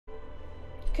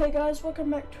Okay guys,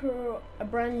 welcome back to a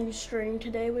brand new stream.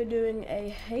 Today we're doing a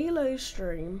Halo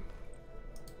stream.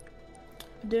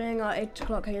 Doing our 8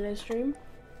 o'clock Halo stream.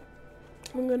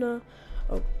 I'm gonna...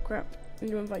 Oh crap, I'm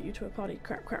gonna invite you to a party.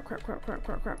 Crap.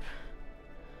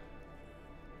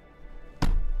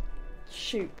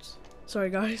 Shoot. Sorry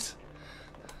guys.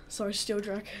 Sorry, Steel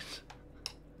Dragon.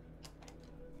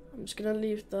 I'm just gonna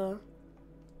leave the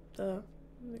game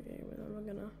and then we're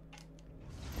gonna...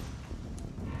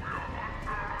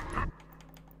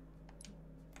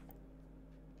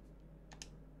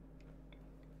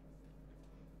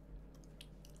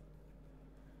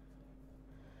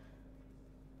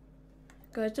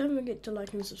 Guys, don't forget to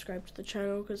like and subscribe to the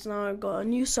channel because now I've got a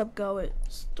new sub goal.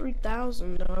 It's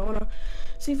 3,000 and I want to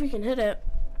see if we can hit it.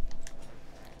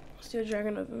 Steel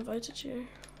Dragon, I've invited you.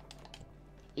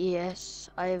 Yes,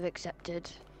 I have accepted.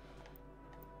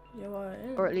 You are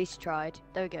in. Or at least tried.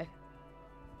 There we go.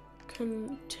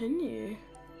 Continue.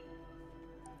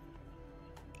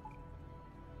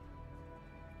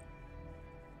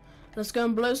 Let's go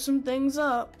and blow some things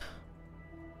up.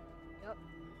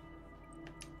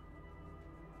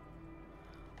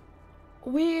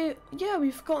 We've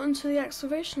gotten to the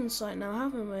excavation site now,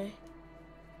 haven't we?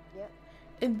 Yep.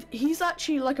 He's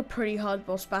actually like a pretty hard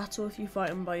boss battle if you fight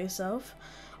him by yourself.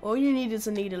 All you need is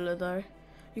a needler though.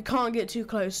 You can't get too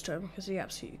close to him because he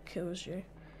absolutely kills you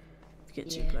if you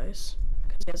get too close.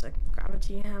 Because he has a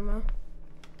gravity hammer.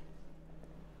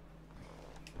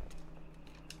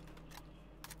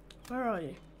 Where are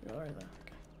you? You're over there.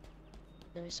 Okay.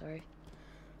 No, sorry.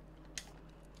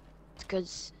 It's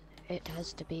because it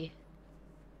has to be.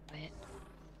 Wait.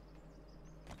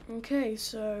 Okay,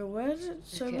 so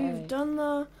we've done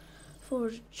the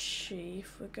Forge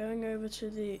Chief. We're going over to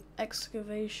the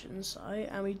excavation site,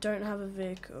 and we don't have a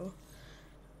vehicle.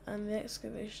 And the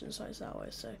excavation site's that way,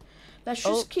 so let's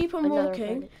just keep on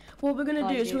walking. What we're gonna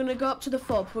do is we're gonna go up to the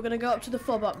fob. We're gonna go up to the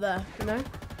fob up there, you know?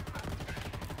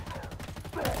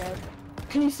 Okay.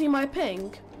 Can you see my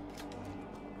ping?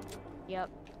 Yep.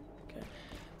 Okay.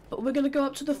 But we're gonna go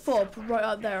up to the fob right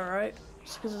up there, alright?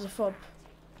 Just because there's a fob.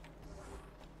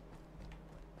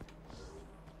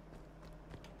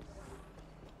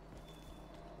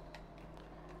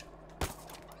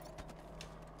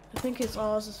 I think it's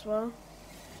ours as well.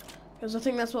 Because I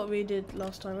think that's what we did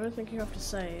last time. I don't think you have to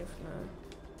save,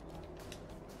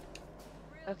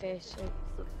 no. Okay, so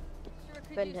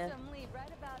been here.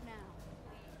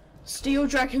 Steel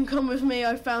Dragon, come with me,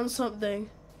 I found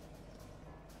something.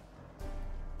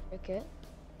 Okay.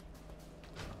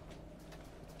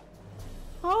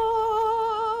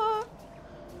 Ah!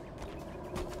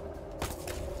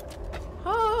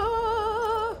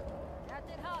 Ah!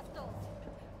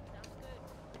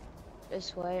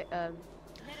 This way,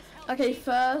 Okay,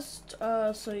 first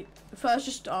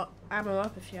just ammo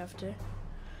up if you have to.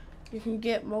 You can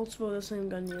get multiple of the same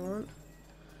gun you want.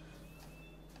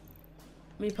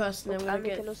 Me personally, I'm gonna we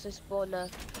can also spawn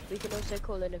we can also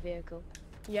call in a vehicle.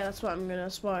 Yeah, that's what I'm gonna.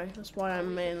 That's why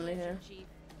I'm mainly here.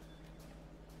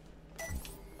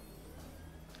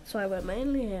 That's why we're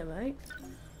mainly here, mate.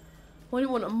 What do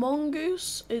you want? A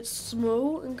mongoose? It's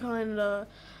small and kind of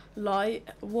light.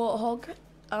 Warthog,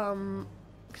 can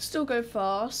still go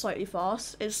fast, slightly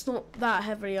fast. It's not that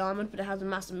heavily armored, but it has a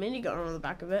massive minigun on the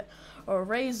back of it. Or a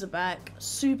Razorback,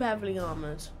 super heavily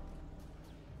armored.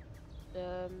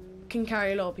 Can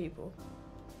carry a lot of people.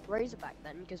 Razorback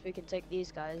then, because we can take these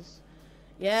guys.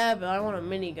 Yeah, but I want a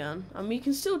minigun. And we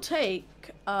can still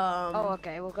take. Oh,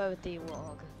 okay. We'll go with the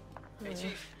Warthog.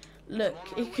 Look,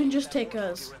 it can just take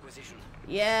us.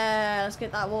 Yeah, let's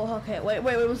get that Warthog hit. Wait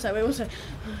one sec.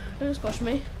 Don't squash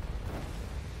me.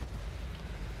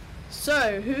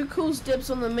 So, who calls dibs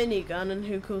on the minigun and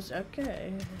who calls...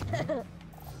 Okay.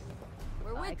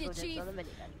 We're with you, Chief.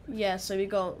 Yeah, so we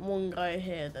got one guy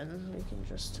here then. We can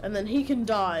just... And then he can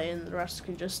die and the rest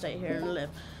can just stay here and live.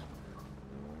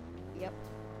 Yep.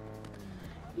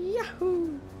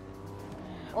 Yahoo!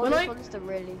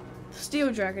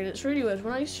 Steel Dragon, it's really weird.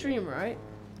 When I stream, right?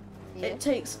 Yeah. It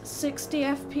takes 60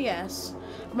 FPS.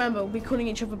 Remember, we're calling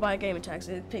each other by gamer tags.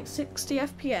 It takes 60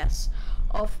 FPS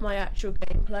off my actual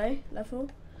gameplay level.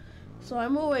 So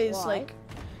I'm always like,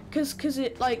 cause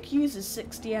it like uses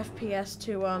 60 FPS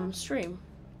to stream.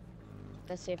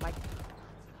 Let's see if I can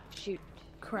shoot.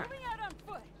 Crap.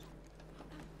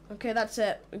 Okay, that's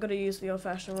it. We gotta use the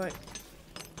old-fashioned way.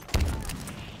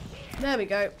 There we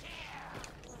go.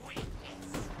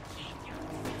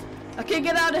 Okay,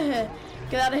 get out of here.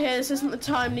 Get out of here. This isn't the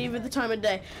time, neither the time of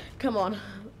day. Come on.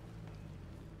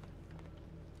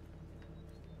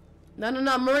 No.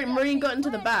 Marine got into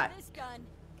the back.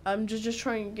 I'm just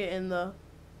trying to get in the...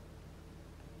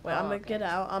 Wait, I'm gonna get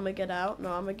out. I'm gonna get out.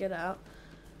 No, I'm gonna get out.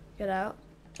 Get out.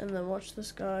 And then watch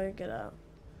this guy get out.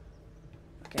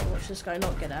 Okay, watch this guy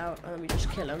not get out. And then we just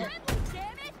kill him.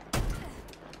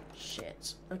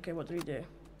 Shit. Okay, what do we do?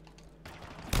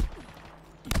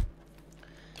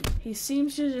 He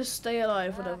seems to just stay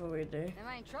alive, whatever we do. Am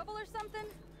I in trouble or something?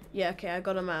 Yeah, okay, I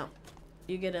got him out.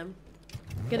 You get him.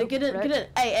 Get it.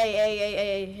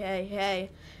 Hey,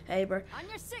 bro. On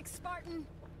your six, Spartan.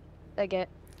 Get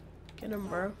Get him,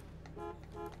 bro.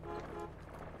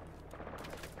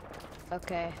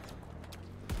 okay.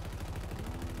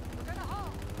 We're gonna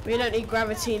haul. We don't need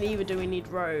gravity, neither do we need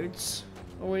roads.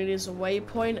 All we need is a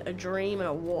waypoint, a dream, and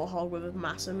a warthog with a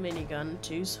massive minigun and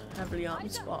 2 heavily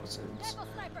armed Spartans. Devil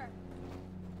sniper.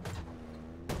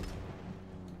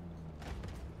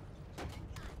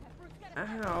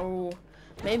 Ow.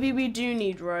 Maybe we do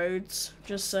need roads.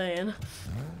 Just saying.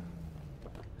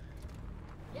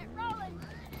 Get rolling.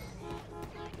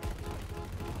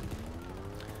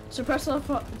 Suppress our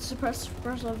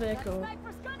vehicle.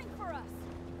 Sniper's gunning for us.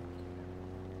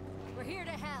 We're here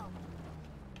to help.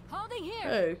 Holding here.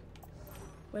 Oh.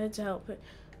 We're here to help it.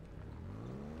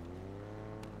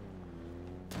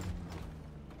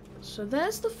 So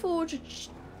there's the forge chief.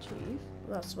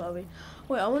 That's where we.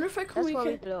 Wait, I wonder if I can. That's why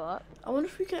we blew up. I wonder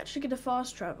if we can actually get a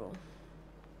fast travel.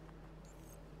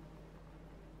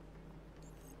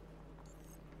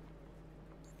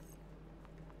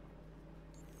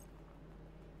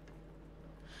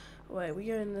 Wait, we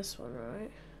go in this one,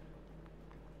 right?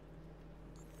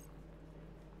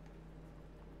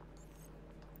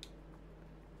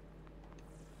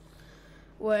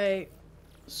 Wait,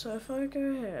 so if I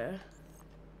go here.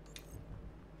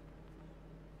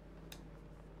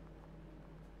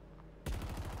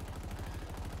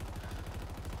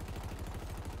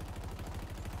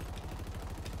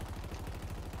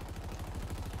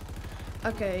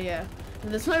 Okay, yeah.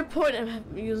 There's no point in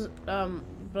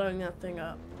blowing that thing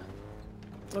up.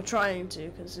 Or trying to,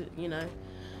 because, you know,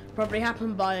 probably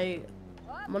happened by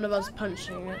one of us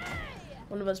punching it.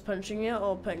 One of us punching it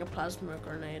or putting a plasma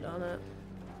grenade on it.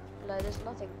 No, there's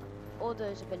nothing. All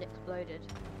those have been exploded.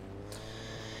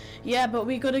 Yeah, but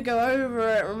we gotta go over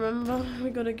it, remember?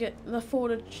 We gotta get the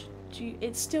fortitude.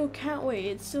 It still can't wait,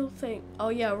 it still think. Oh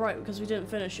yeah, right, because we didn't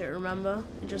finish it, remember?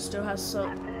 It just still has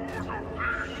some.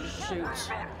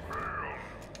 Shoot.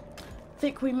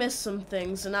 Think we missed some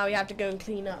things, and now we have to go and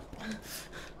clean up.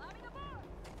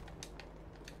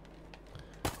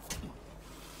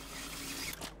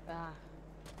 Ah.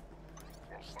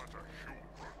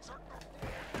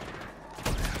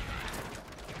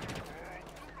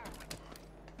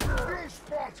 Those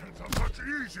Spartans are such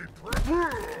easy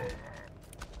prey.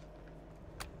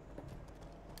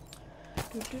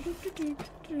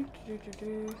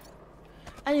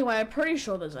 Anyway, I'm pretty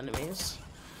sure there's enemies.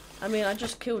 I mean, I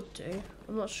just killed 2.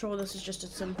 I'm not sure this is just a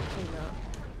simple cleanup.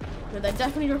 But they're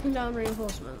definitely dropping down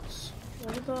reinforcements.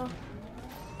 What are the...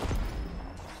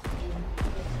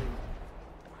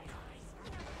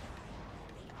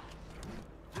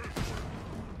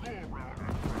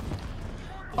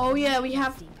 Oh yeah, we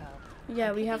have...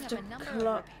 Yeah, we have to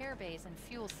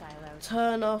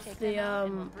turn off the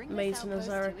maintenance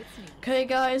area. Okay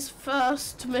guys,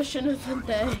 first mission of the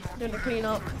day. Doing a clean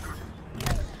up.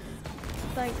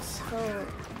 Thanks for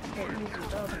what you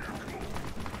done.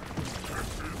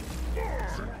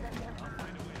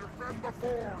 Defend the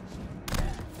forts.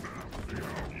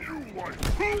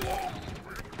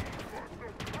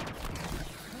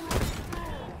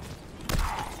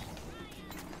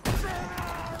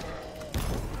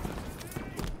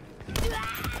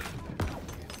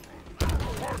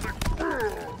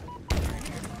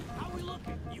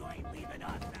 You like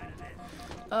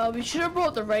we should have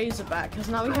brought the Razor back, because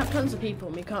now we have tons of people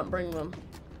and we can't bring them.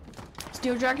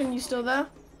 Steel Dragon, you still there?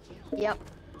 Yep.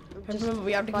 And remember,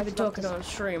 we have to keep it talking on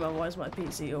stream, otherwise my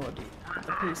PC or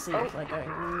the PC is like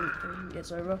going,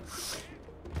 gets over.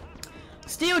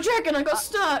 Steel Dragon, I got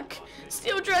stuck!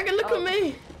 Steel Dragon, look at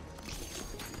me!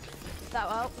 That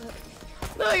out.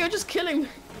 No, you're just killing me.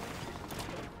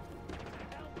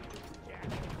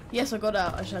 Yes, I got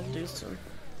out. I just had to do some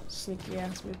sneaky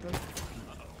ass movement.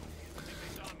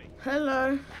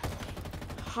 Hello.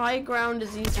 High ground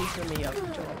is easy for me up to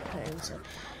obtain, so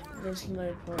there's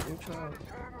no point in trying.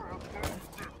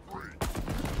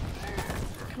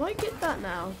 Can I get that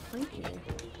now? Thank you.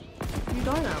 You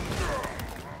die now.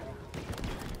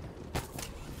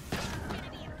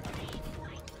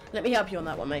 Let me help you on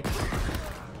that one, mate.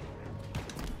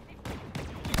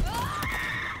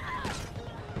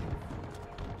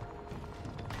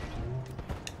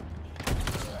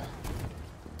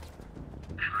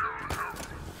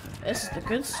 This is the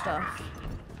good stuff.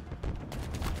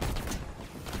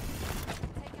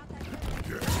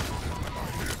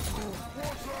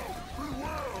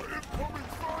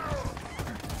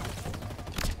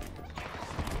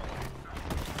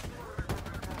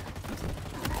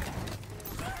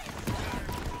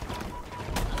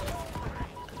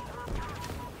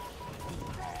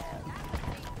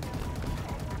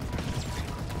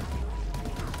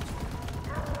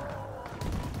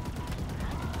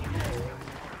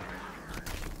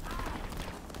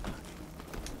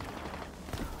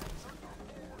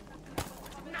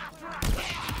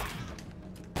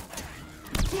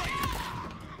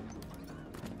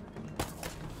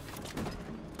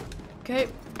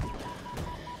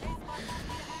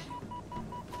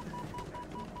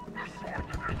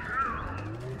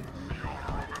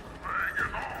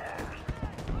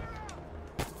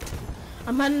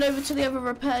 I'm heading over to the other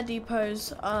repair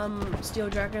depots, Steel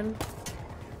Dragon.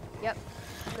 Yep.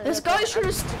 This guy's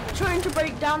trying to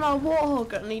break down our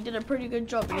Warthog, and he did a pretty good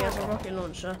job, and he has a rocket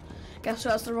launcher. Guess who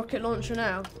has the rocket launcher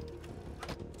now?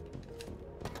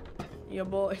 Your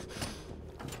boy.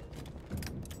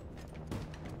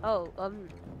 Oh,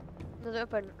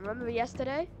 remember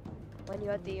yesterday when you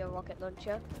had the rocket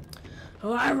launcher?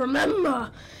 Oh, I remember!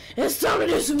 It's time to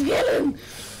do some killing!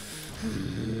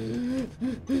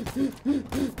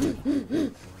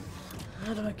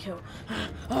 How do I kill?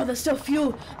 Oh, there's still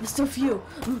fuel! There's still fuel!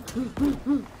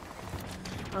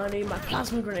 I need my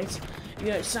plasma grenades. You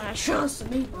don't stand a chance to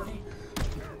me, buddy.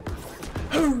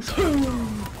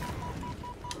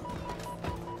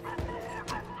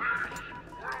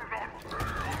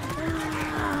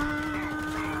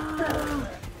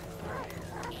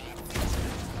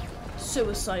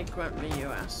 Suicide grant me, you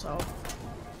asshole.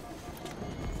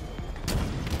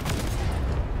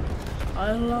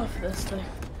 I love this thing.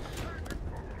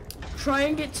 Try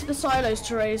and get to the silos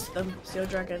to raise them, Steel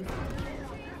Dragon.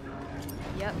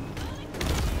 Yep.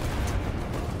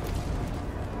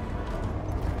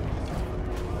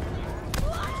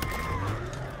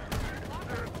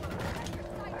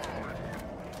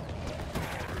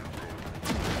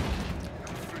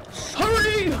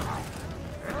 Hurry!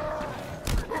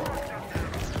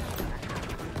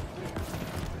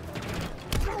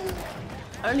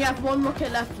 I only have one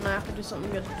rocket left and I have to do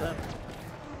something good with it.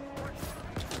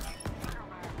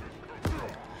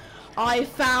 I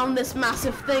found this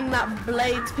massive thing that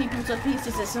blades people to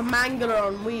pieces. It's a mangler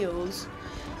on wheels.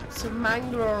 It's a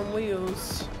mangler on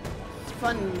wheels.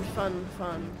 Fun, fun,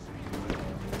 fun.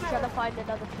 I'm trying to find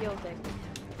another fuel thing.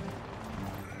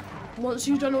 Once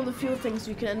you've done all the fuel things,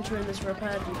 you can enter in this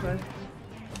repair depot.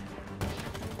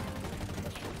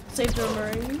 Save the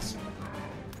Marines.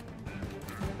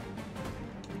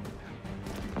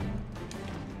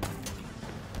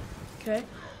 Okay.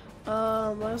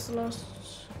 Where's the last?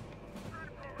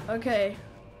 Okay.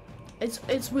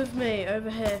 It's with me over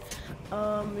here.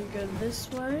 We go this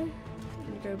way.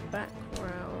 We go back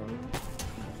round.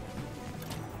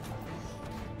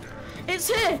 It's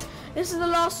here! This is the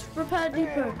last repair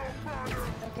depot.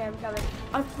 Okay, I'm coming.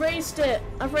 I've raised it.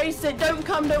 I've raised it. Don't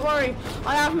come, don't worry.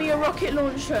 I have me a rocket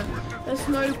launcher. There's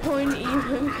no point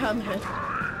even coming.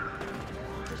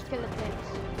 Just killing things.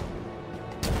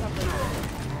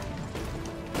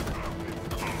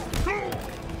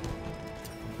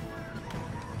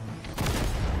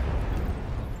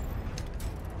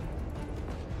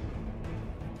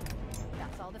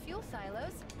 That's all the fuel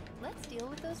silos. Let's deal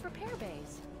with those repair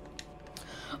bays.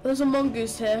 There's a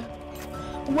mongoose here.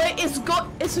 Wait, it's a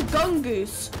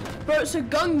gungoose. Bro, it's a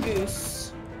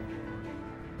gungoose.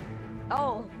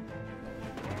 Oh.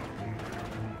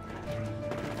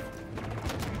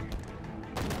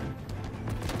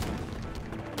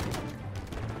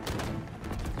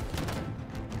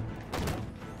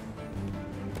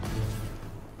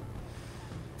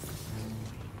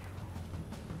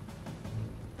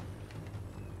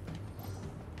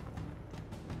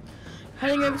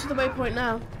 Heading over to the waypoint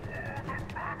now.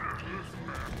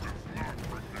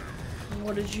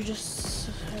 What did you just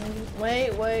say?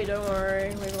 Wait, don't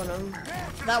worry. We got him.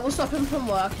 That will stop him from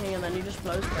working and then he just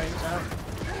blows brains out.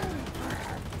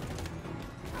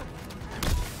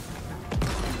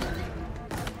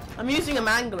 I'm using a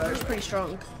mangler, it's pretty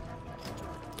strong.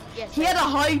 Yes. He had a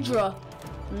Hydra.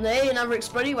 Nay, another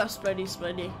explodey was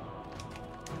sploddy.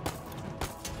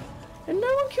 And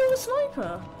no one killed a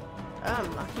sniper.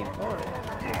 Lucky boy.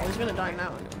 Oh, he's gonna die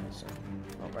now anyway, so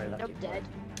not very lucky. I'm dead.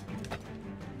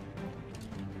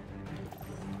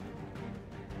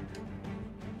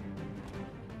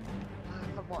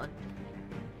 Come on.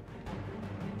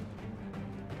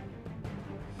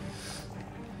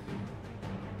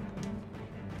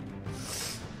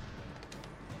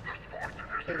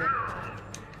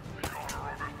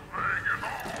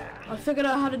 I figured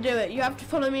out how to do it. You have to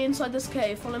follow me inside this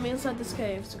cave. Follow me inside this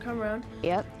cave. So come around.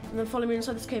 Yep. And then follow me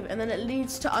inside this cave. And then it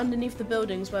leads to underneath the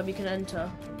buildings where we can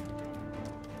enter.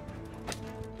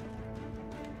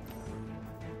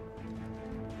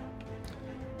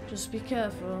 Just be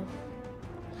careful.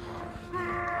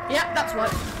 Yep, that's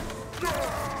right.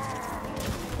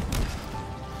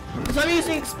 Because I'm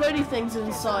using explodey things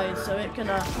inside, so it can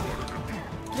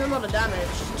do a lot of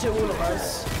damage to all of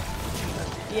us.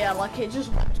 Yeah, like it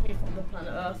just wiped me from the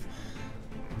planet Earth.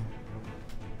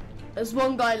 There's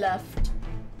one guy left.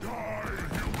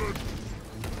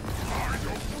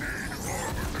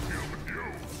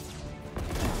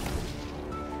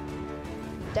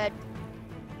 Dead.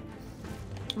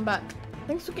 I'm back.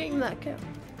 Thanks for getting that kill.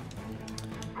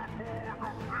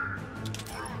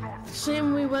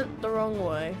 Seem we went the wrong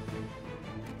way.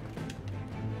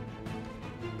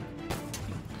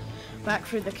 Back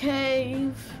through the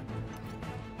cave.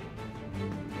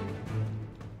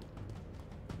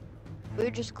 We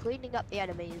were just cleaning up the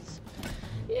enemies.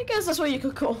 Yeah, I guess that's what you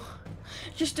could call.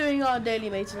 Just doing our daily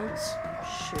maintenance.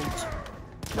 Shoot.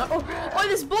 No. Oh,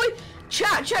 this boy!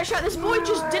 Chat, this boy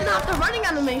just didn't have the running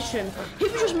animation. He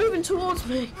was just moving towards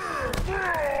me.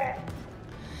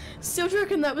 Still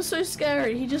joking, that was so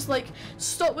scary. He just like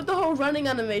stopped with the whole running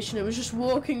animation. It was just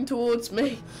walking towards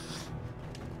me.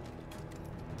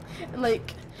 And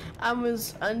like,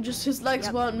 and just his legs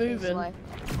Yep, weren't this moving. way.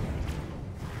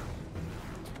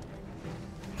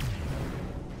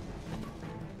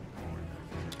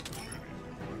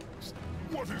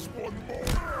 What is one more?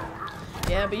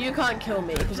 Yeah, but you can't kill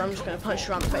me because I'm just gonna punch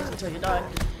you around the face until you die.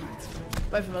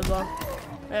 Both of us are.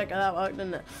 Yeah, okay, that worked,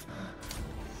 didn't it?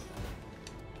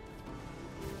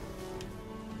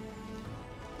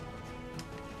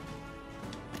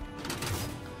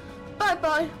 Bye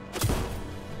bye.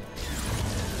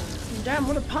 Damn,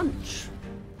 what a punch.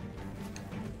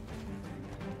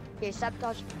 Okay,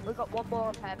 sabotage. We've got one more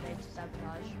repair main to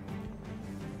sabotage.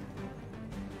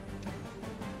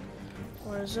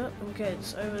 Where is it? Okay,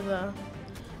 it's over there.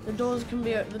 The doors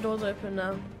the door's open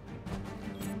now.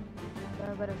 So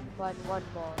I'm gonna find one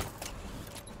more.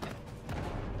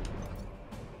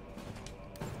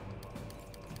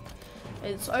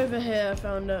 It's over here, I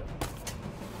found it.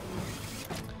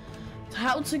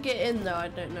 How to get in though, I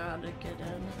don't know how to get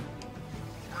in.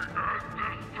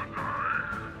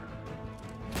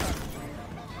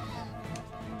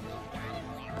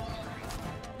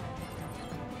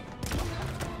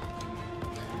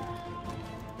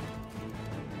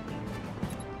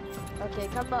 Okay,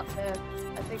 come up here.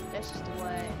 I think this is the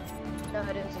way. No,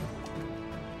 it isn't.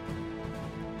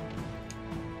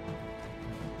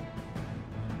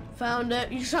 Found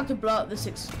it. You just have to blow up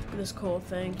this core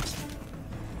thing.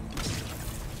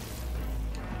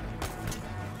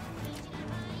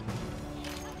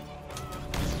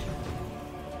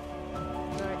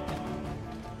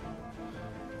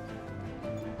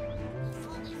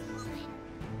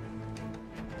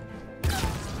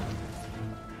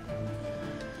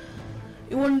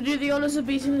 You want to do the honors of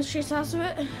beating the shit out of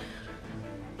it?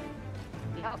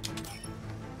 Yep.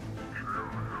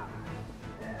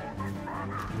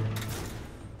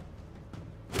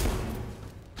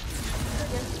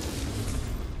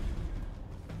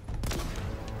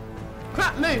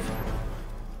 Crap, move!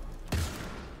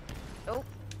 Nope.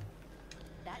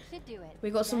 That should do it. We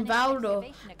got some Then it's Valdor,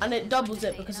 excavation and it equipment doubles to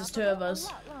it stay because there's inoperable two of us. A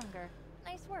lot longer.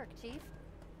 Nice work, Chief.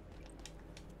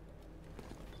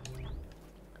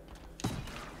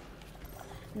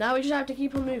 Now we just have to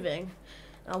keep on moving.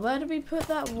 Now where did we put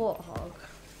that warthog?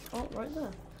 Oh, right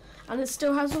there. And it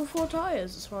still has all 4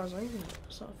 tires as far as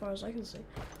I can see.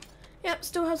 Yep,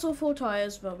 still has all 4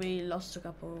 tires, but we lost a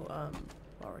couple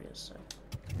warriors, so.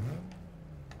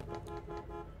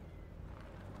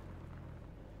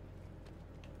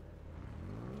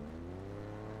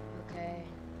 Okay.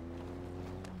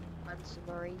 Find some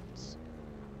marines.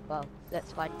 Well,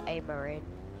 let's find a marine.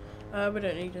 We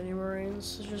don't need any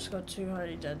marines. We've just got 2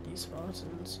 highly deadly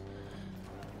Spartans.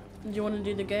 Do you want to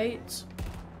do the gate?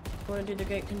 Want to do the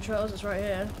gate controls? It's right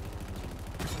here.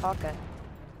 Okay.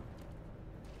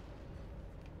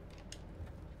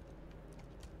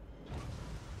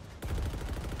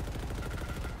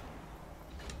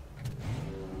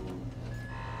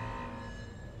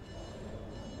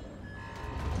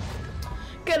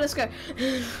 Okay, let's go.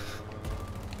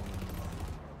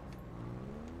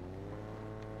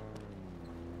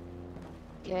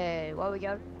 Okay, where are we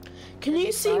going? Can Is you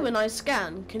it see right? when I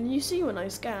scan? Can you see when I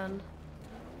scan?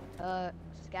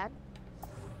 Scan?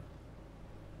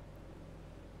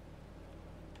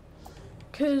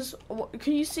 Cause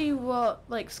can you see what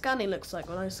like scanning looks like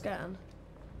when I scan?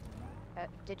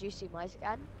 Did you see my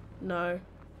scan? No.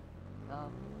 Oh.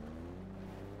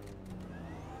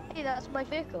 Hey, that's my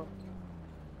vehicle.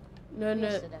 No, no.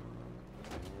 Yesterday.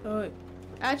 Oh,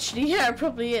 actually, yeah, it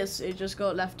probably is. It just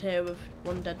got left here with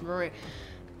 1 dead marine.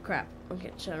 Crap.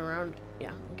 Okay, turn around.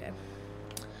 Yeah. Okay.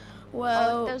 Oh,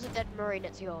 Well. there's a dead marine,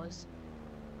 it's yours.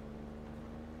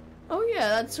 Oh yeah,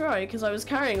 that's right. Because I was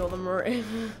carrying all the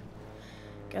marine.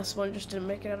 Guess one just didn't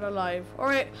make it out alive. All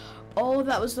right. Oh,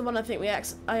 that was the one I think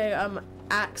I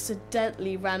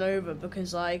accidentally ran over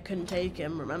because I couldn't take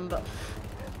him. Remember?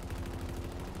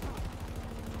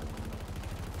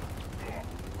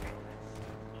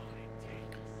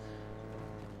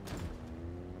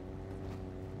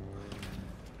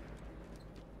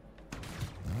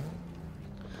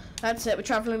 That's it. We're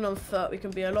traveling on foot. We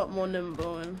can be a lot more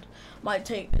nimble and might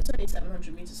take. It's only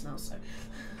 700 meters now, so.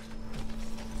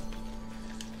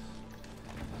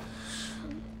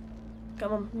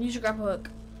 Come on, use your grapple hook.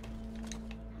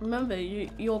 Remember,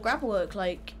 your grapple hook,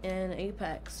 like in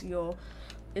Apex,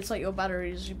 it's like your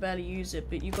batteries. You barely use it,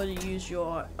 but you got to use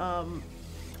your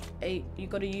you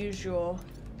got to use your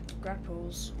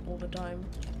grapples all the time.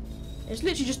 It's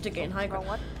literally just to gain high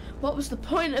ground. What was the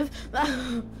point of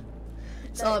that?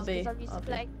 It's RB. I'm used to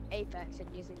playing Apex and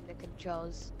using the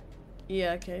controls.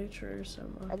 Yeah, okay, true. So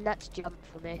much. And that's jump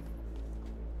for me.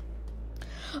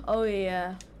 Oh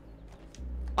yeah.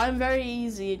 I'm very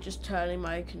easy at just turning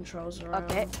my controls around.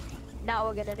 Okay, now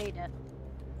we're gonna need it.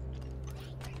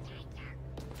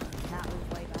 That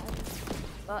was way bad.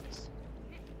 But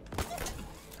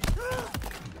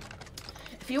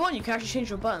if you want, you can actually change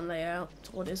your button layout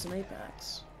to what is in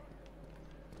Apex.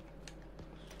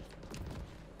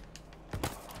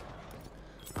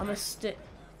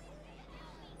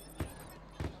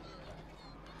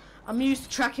 I'm used to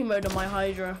tracking mode on my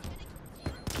Hydra.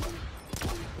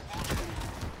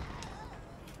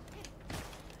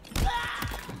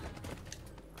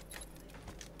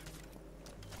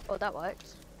 oh, that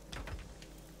works.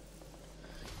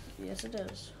 Yes, it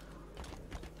is.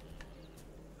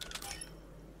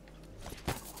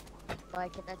 My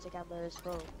kinetic ammo is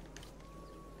full.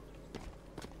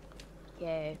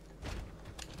 Yay.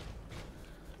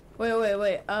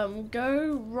 Wait.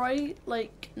 Go right,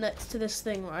 like, next to this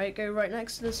thing, right? Go right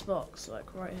next to this box,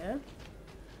 like, right here.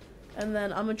 And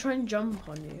then I'm gonna try and jump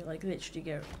on you, like, literally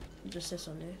go. Just this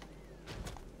on you.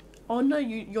 Oh, no,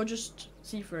 you're just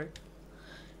see-through.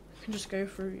 I can just go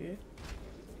through you.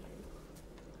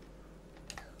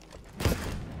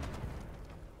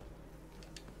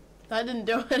 That didn't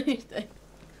do anything.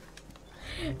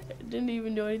 It didn't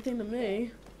even do anything to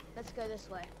me. Let's go this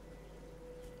way.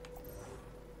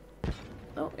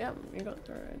 Oh, yeah, you got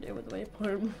the right idea with the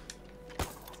waypoint.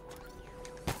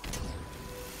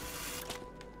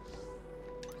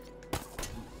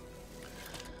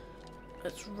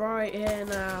 It's right here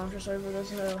now, just over this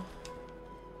hill.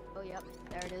 Oh, yep,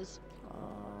 there it is.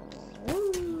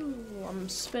 Woo, I'm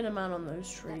spinning man on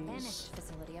those That trees. vanished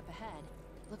facility up ahead.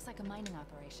 Looks like a mining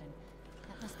operation.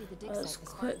 That must be the dig site Let's the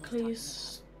Spartan was quickly talking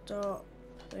stop.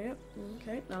 Yep,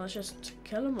 okay, now let's just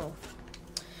kill them all.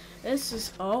 This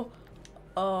is, oh,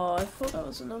 I thought that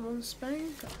was another one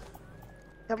spanker.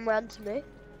 Come round to me.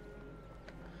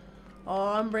 Oh,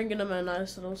 I'm bringing them a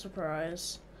nice little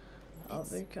surprise. I'll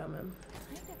be coming.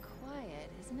 Kinda quiet,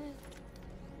 isn't it?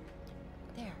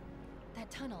 There.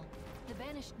 That tunnel. The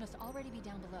Banished must already be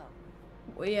down below.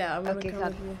 Well, yeah, I'm gonna Okay, come come.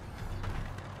 with you.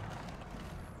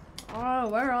 Oh,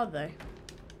 where are they?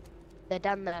 They're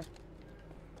down there.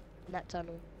 In that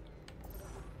tunnel.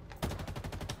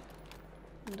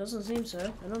 It doesn't seem so.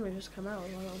 They normally just come out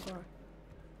while I'm gone.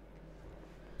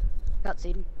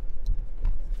 Cutscene.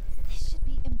 This should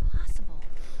be impossible.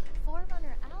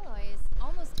 Forerunner alloy is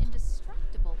almost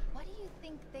indestructible. What do you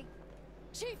think they...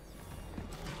 Chief!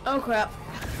 Oh crap.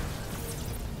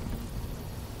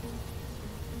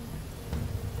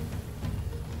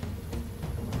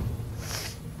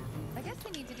 I guess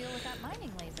we need to deal with that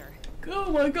mining laser.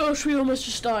 Oh my gosh, we almost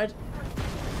just died.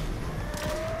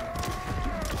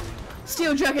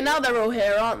 Steel Dragon, now they're all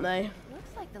here, aren't they?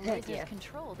 Looks like the Heck laser's yeah.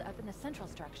 controlled up in the central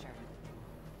structure.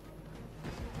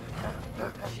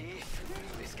 Chief,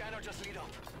 the scanner just lit up.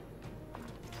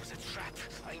 It was a trap.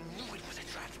 I knew it was a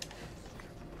trap.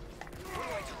 What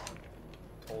do I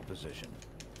do? Hold position.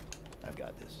 I've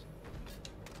got this.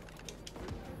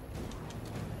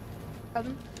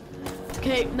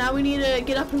 Okay, now we need to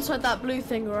get up inside that blue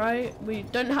thing, right? We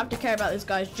don't have to care about this,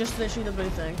 guys. Just literally the blue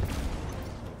thing.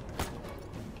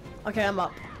 Okay, I'm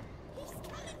up.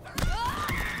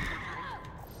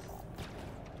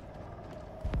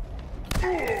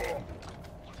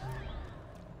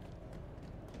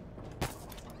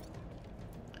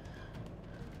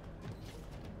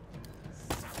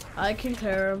 I can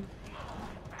clear him.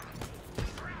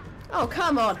 Oh,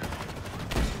 come on.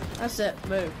 That's it.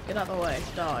 Move. Get out of the way.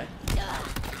 Die.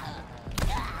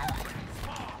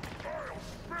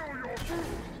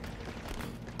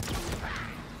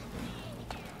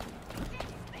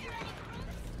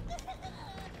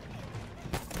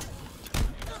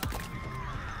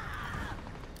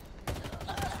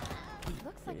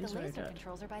 Looks like He's the very laser dead.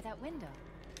 controls are by that window.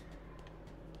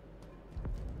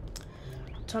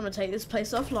 Time to take this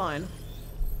place offline.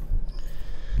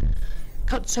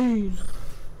 Cutscene.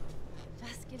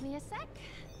 Just give me a sec.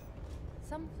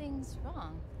 Something's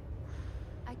wrong.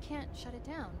 I can't shut it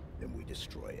down. Then we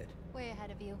destroy it. Way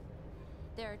ahead of you.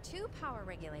 There are 2 power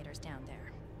regulators down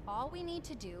there. All we need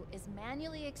to do is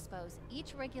manually expose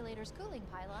each regulator's cooling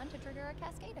pylon to trigger a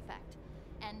cascade effect.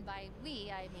 And by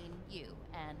we, I mean you.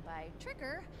 And by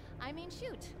trigger, I mean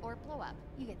shoot or blow up.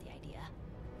 You get the idea.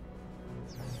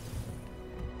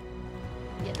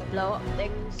 Get the blow up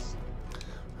things.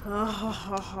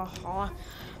 I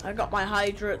got my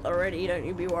hydrant already, don't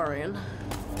you be worrying.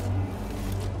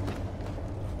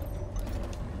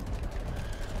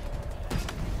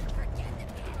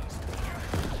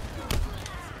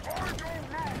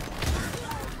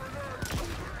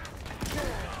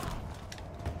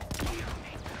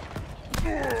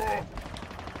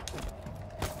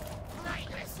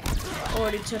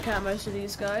 Already took out most of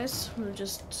these guys. I'm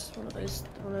just one of those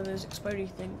explodey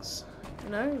things. You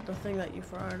know, the thing that you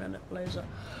throw in and it blows up.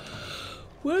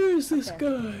 Where is this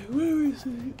guy? Where is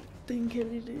he?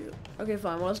 Thinking idiot. Okay,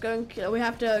 fine. Well, let's go. We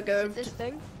have to go. This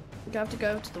thing. We have to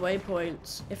go to the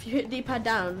waypoints. If you hit D-pad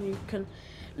down, you can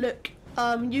look.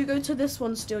 You go to this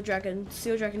one, Steel Dragon.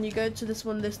 Steel Dragon. You go to this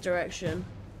one, this direction.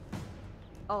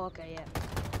 Oh, okay, yeah.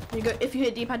 You go. If you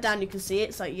hit D-pad down, you can see it.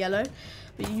 It's like yellow.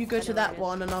 But you go I to know that where it is.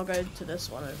 one, and I'll go to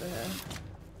this one over here.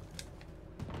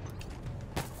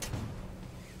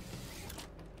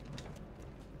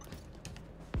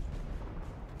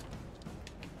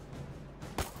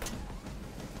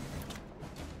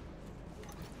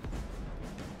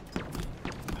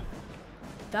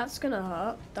 That's gonna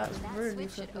hurt. That's That really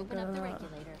switch should freaking open up gonna the hurt.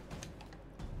 regulator.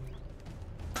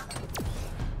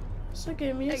 So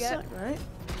give me a There you sec, right?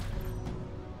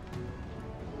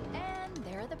 And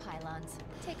there are the pylons.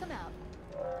 Take them out.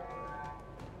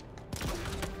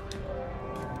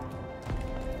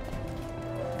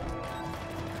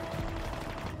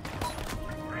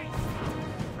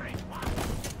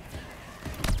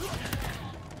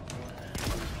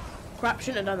 Crap,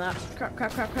 shouldn't have done that. Crap,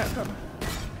 crap, crap, crap, crap.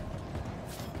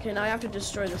 Okay, now I have to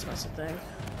destroy this massive thing.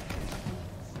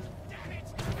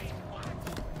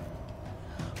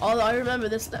 Although I remember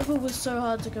this level was so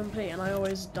hard to complete and I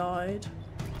always died.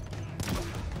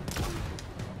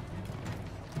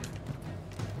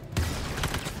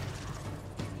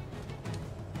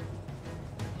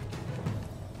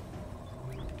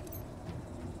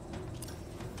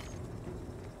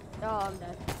 Oh, I'm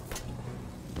dead.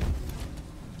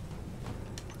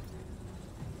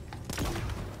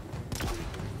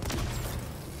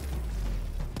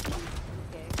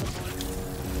 Okay, come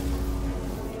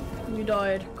You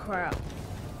died. Crap.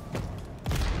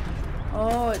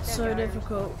 Oh, it's so Yeah,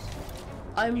 difficult.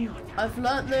 I've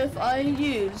learnt that if I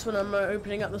use when I'm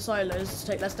opening up the silos to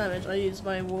take less damage, I use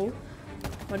my wall,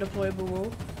 my deployable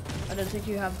wall. I don't think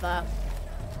you have that.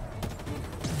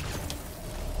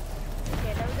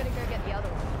 Okay, now we're gonna go get the other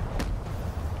one.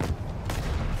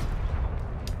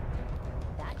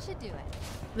 That should do it.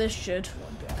 This should.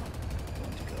 One down.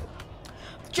 One to go.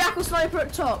 Jackal sniper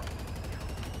at top.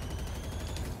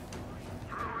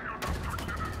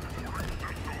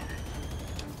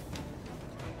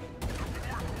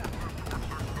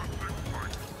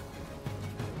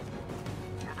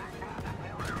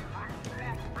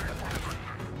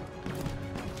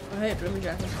 I hate blooming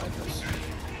jackal snipers.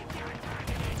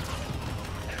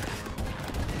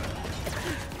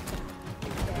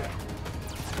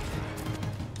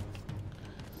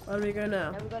 Where do we go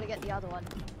now? Now we gotta get the other one.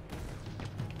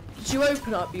 Did you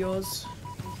open up yours?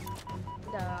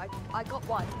 No, I got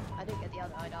one. I didn't get the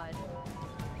other. I died.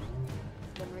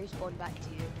 Then respawn back to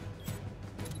you.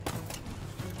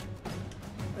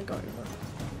 I got you.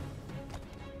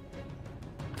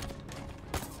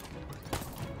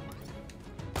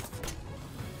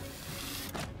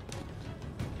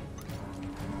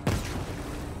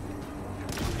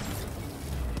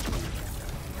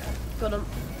 Got him.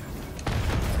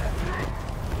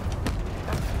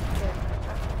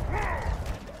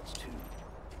 That's two.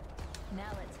 Now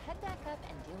let's head back up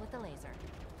and deal with the laser.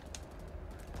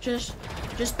 Just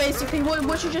basically,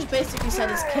 what you just basically said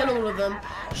is kill all of them,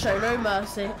 show no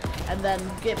mercy, and then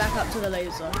get back up to the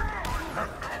laser.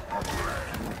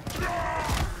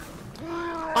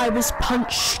 I was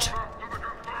punched.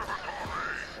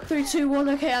 3, 2, 1.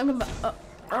 Okay, I'm gonna.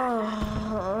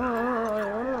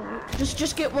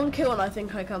 Just get one kill, and I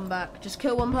think I come back. Just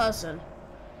kill one person.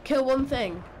 Kill one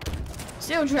thing.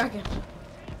 Steel Dragon.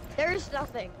 There is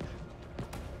nothing.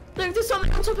 Look, there's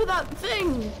something on top of that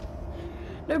thing.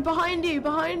 No, behind you,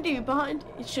 behind you, behind.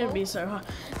 It shouldn't be so hard.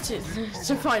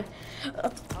 So fine.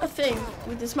 A thing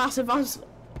with this massive arms.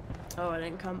 Oh, I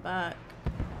didn't come back.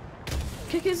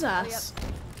 Kick his ass.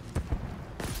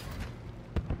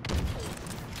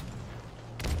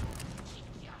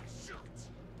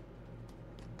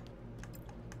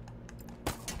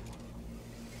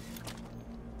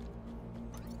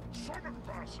 Summon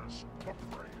back passes for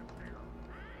prey in here.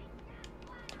 I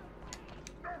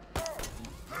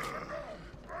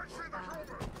see the human.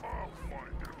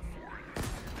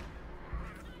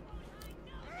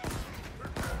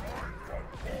 I'll find him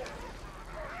for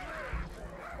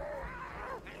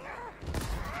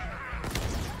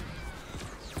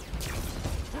you.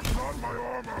 Put on my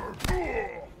armor. Nothing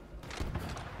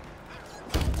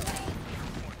but meat.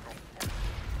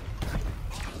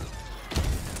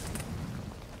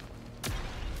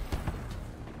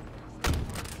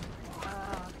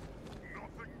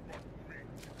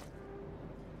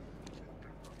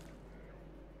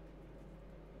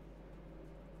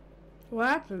 What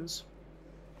happens?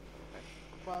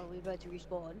 Well, we better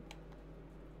respawn.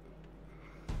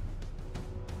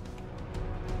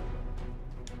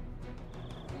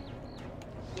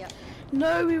 Yep.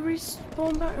 No, we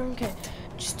respawn back. Okay,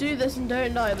 just do this and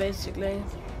don't die, basically.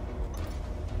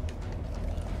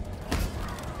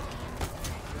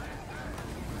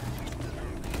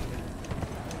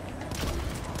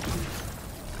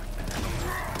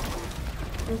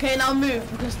 Okay, now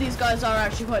move, because these guys are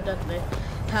actually quite deadly.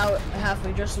 How have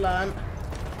we just learned?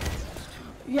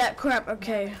 Yeah, crap,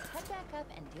 okay. Head back up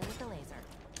and deal with the laser.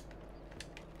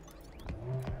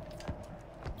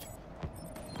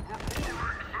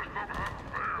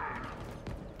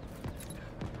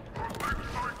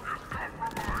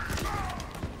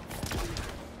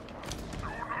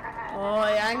 Oh,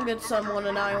 I angered someone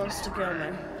and now he wants to kill me.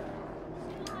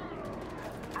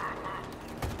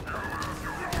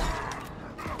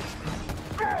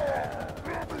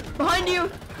 Behind you!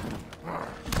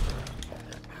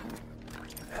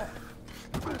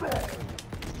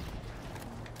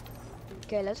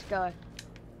 Okay, let's go.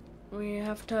 We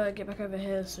have to get back over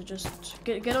here, so just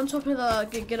get on top of the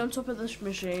get on top of this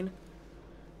machine.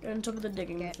 Get on top of the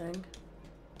digging Okay. thing.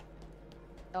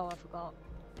 Oh, I forgot.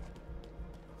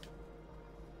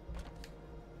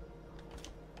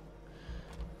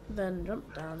 Then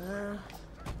jump down there.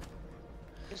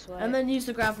 This way. And then use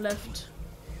the grav lift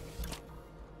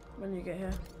when you get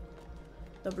here.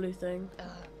 The blue thing.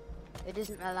 It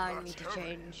isn't allowing me to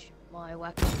change my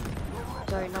weapon.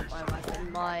 Sorry, not my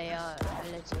weapon, my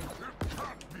ability.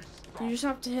 You just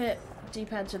have to hit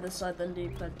D-pad to the side, then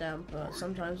D-pad down, but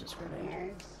sometimes it's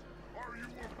grenade.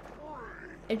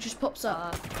 It just pops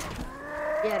up.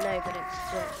 Yeah, no, but it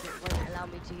won't allow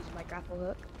me to use my grapple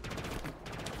hook.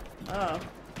 Oh.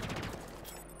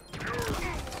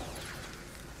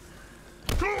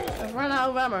 I've run out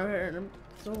of ammo here.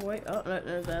 So wait, oh no,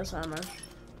 there's ammo.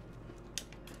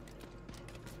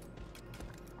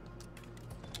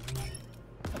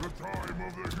 The time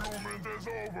of the human is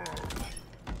over.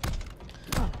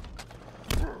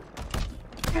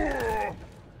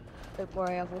 Don't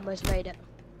worry, I've almost made it.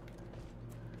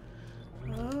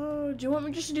 Oh, do you want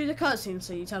me just to do the cutscene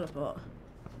so you teleport?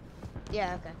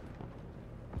 Yeah, okay.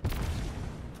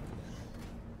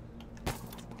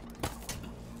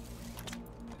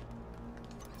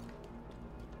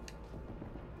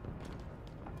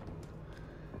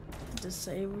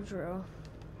 Disable drill.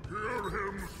 Hear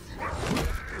him.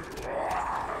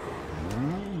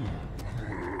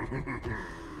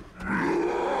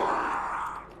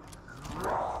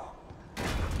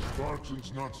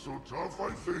 Spartan's not so tough, I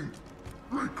think.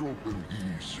 Break open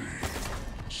easy.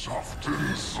 Soft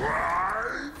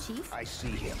inside. Chief? I see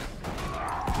him.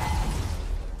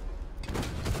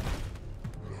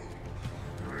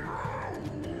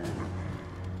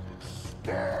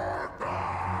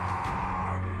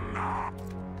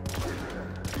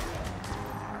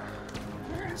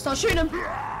 Start shooting him!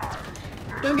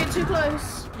 Don't get too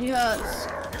close. He hurts.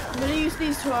 I'm gonna use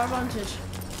these to our advantage.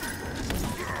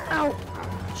 Ow!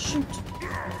 Shoot.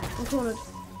 I'm cornered.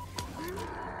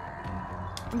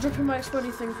 I'm dropping my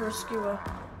exploding thing for a skewer.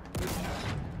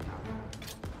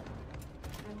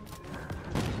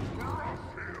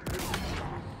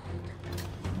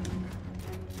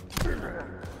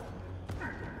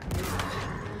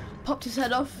 Popped his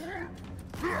head off.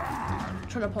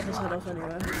 Trying to pop his head off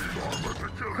anyway.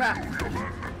 Crap.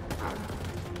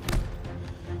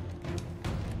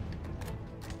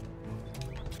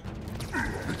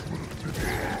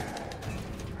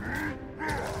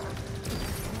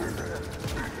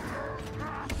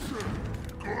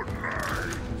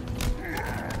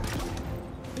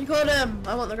 You got him!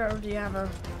 I want the gravity hammer.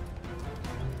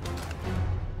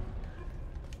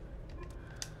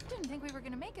 Didn't think we were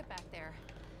gonna make it back there.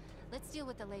 Let's deal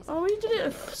with the laser. Oh, we did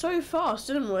it so fast,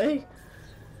 didn't we?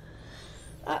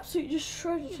 Absolutely just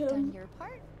shredded You've done him. your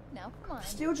part. Now come on.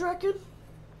 Steel Dragon?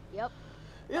 Yep.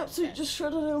 Yep, so you just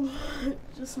shredded him.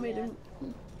 Just made him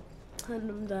hand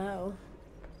him down.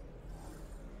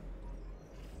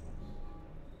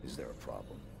 Is there a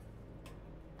problem?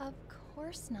 Of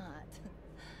course not.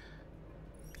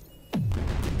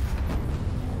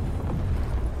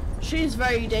 She's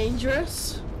very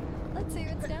dangerous. Let's see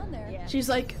what's down there. Yeah. She's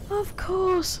like, of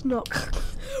course not.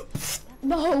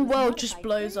 The whole world just Modified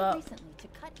blows very up. recently to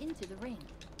cut into the ring.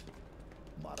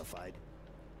 Modified?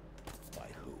 By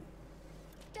who?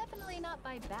 Definitely not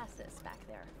by Bassus back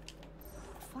there.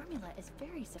 The formula is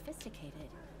very sophisticated.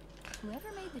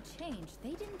 Whoever made the change,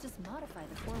 they didn't just modify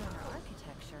the Forerunner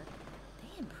architecture,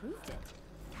 they improved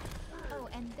it. Oh,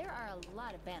 and there are a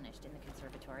lot of Banished in the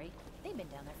conservatory. They've been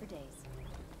down there for days.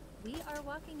 We are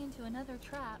walking into another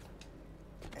trap.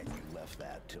 And you left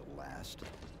that till last?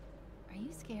 Are you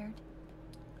scared?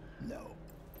 No.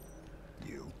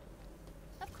 You?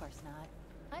 Of course not.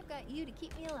 I've got you to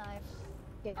keep me alive.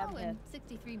 Yeah, I'm Oh, here. and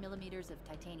 63 millimeters of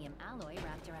titanium alloy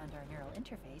wrapped around our neural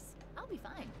interface. I'll be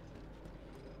fine.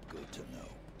 Good to know.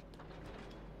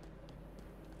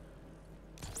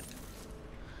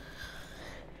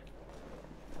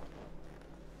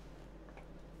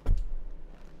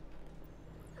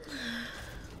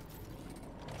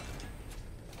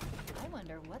 I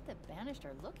wonder what the Banished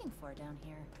are looking for down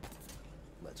here.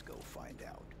 Let's go find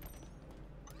out.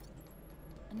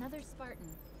 Another Spartan.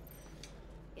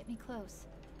 Get me close.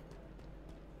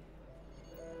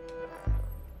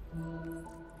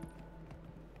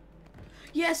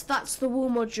 Yes, that's the wall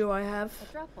module I have.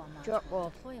 A drop wall module. Drop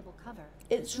wall. Deployable cover.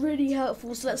 It's really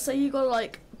helpful. So let's say you gotta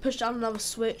like push down another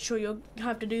switch, or you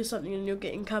have to do something and you're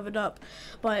getting covered up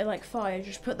by like fire.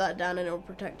 Just put that down and it'll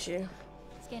protect you.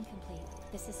 Scan complete.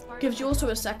 This is Spartan. Gives you also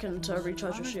a second to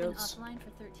recharge your Armor's shields. been offline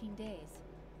for 13 days.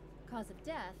 Cause of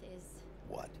death is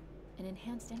What? an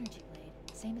enhanced energy blade,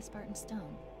 same as Spartan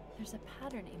Stone. There's a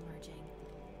pattern emerging.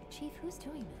 Chief, who's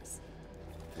doing this?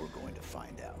 We're going to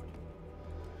find out.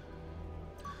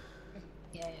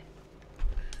 Yeah.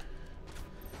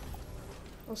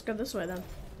 Let's go this way then.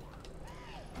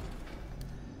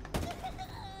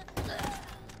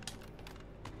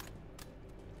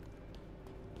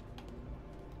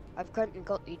 I've currently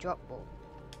got the drop ball.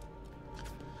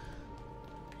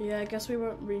 Yeah, I guess we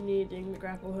won't be needing the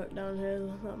grapple hook down here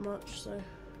that much, so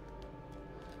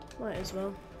might as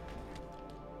well.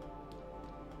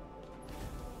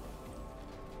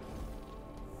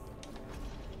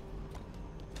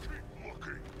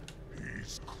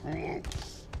 He's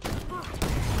close.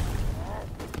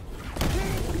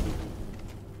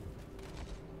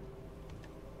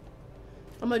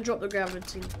 I'm gonna drop the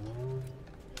gravity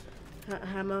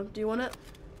hammer. Do you want it?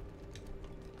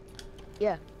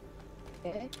 Yeah.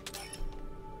 Okay.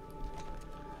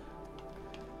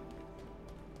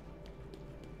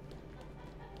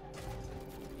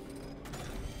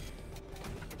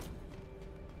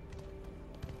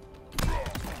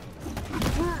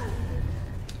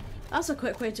 That's a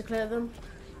quick way to clear them.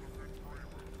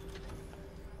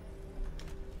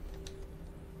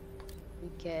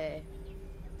 Okay.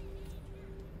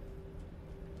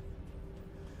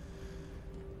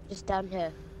 Just down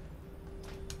here.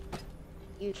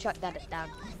 You chuck that down.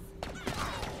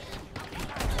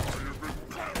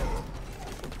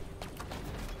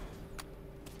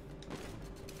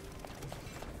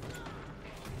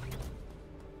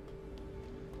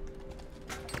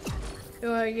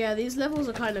 Oh yeah, these levels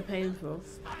are kind of painful.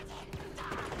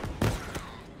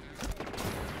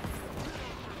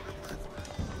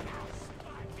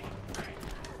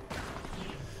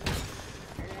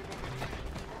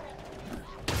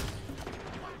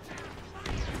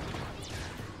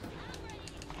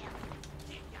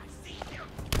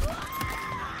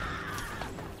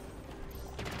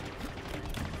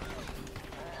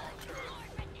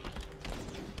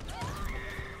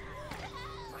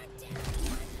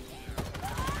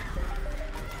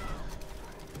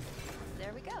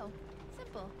 There we go.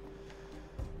 Simple.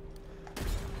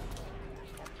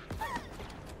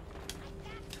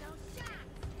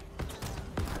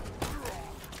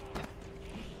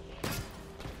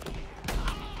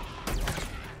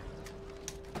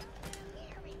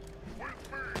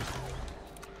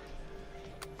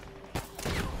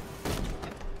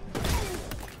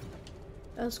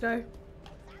 Let's go.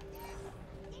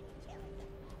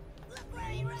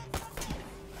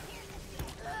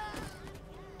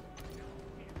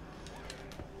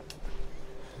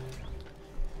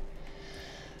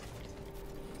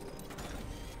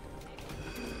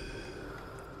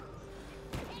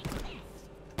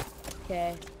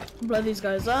 Okay. Blow these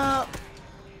guys up.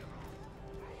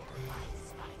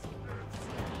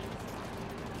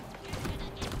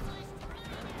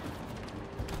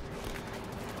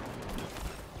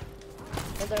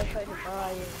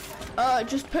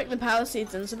 Just put the power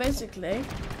seeds in. So basically,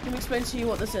 let me explain to you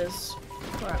what this is.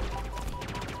 Crap.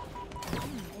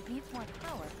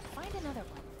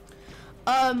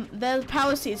 there's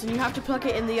power seeds and you have to plug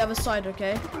it in the other side,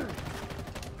 okay?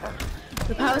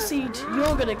 The power seed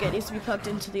you're gonna get needs to be plugged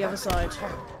into the other side.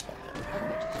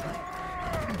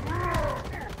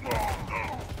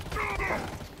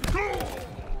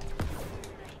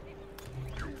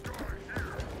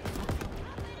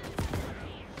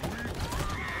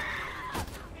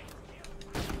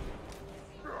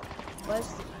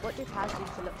 What do pads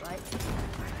used to look like?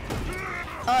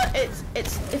 It's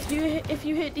if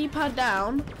you hit D-pad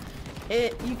down,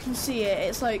 you can see it.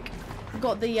 It's like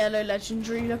got the yellow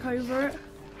legendary look over it.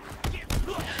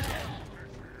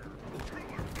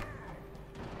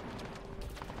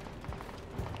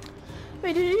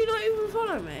 Wait, did you not even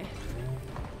follow me?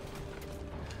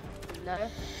 No, I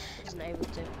wasn't able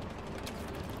to.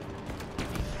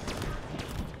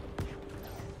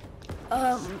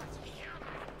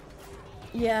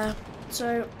 Yeah,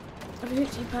 so if you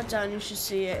hit D-pad down, you should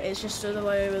see it. It's just all the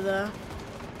way over there.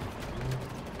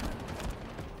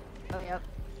 Oh, yep.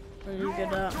 And you get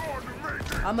that.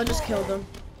 I'ma just kill them.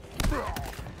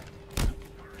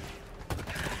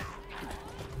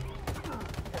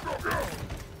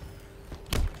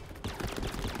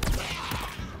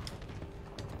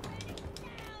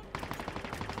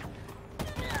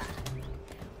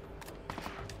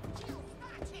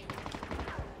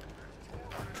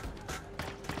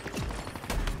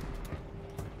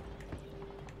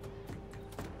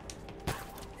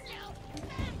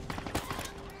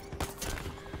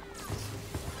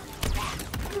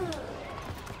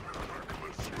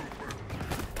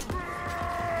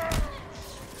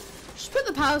 Just put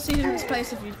the power seed in its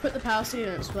place if you put the power seed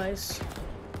in its place.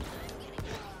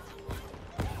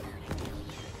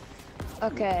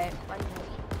 Okay.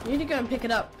 You need to go and pick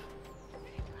it up.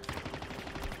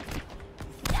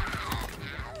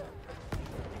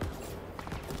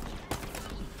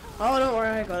 Oh, don't worry,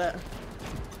 I got it.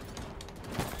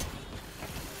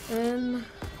 And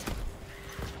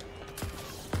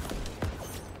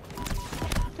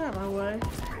get out of my way.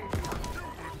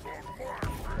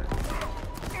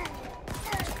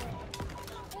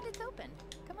 And it's open.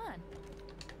 Come on.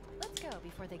 Let's go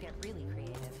before they get really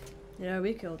creative. Yeah,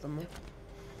 we killed them all.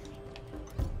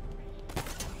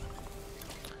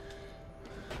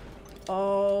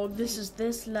 Oh, this is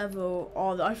this level.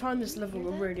 Oh, I find this level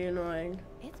really annoying.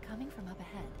 It's coming from up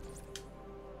ahead.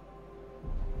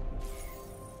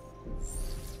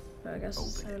 But I guess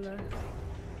it's solo.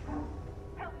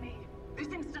 Help me! This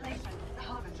installation, the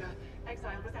Harbinger,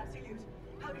 exile was absolute.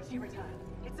 How did she return?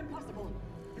 It's impossible.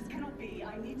 This cannot be.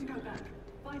 I need to go back.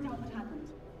 Find out what happened.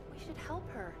 We should help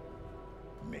her.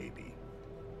 Maybe.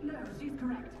 No, she's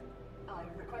correct. I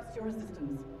request your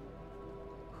assistance.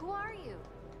 Who are you?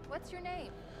 What's your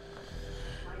name?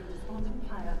 I am Despondent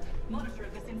Pyre, monitor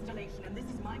of this installation, and this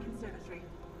is my conservatory.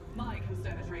 My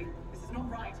conservatory. This is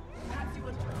not right. Perhaps you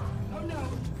would... Oh no!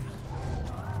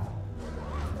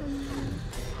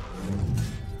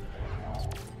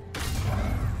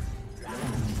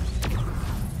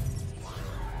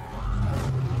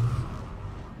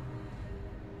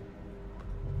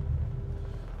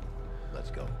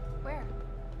 Let's go. Where?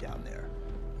 Down there.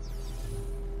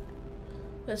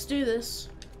 Let's do this.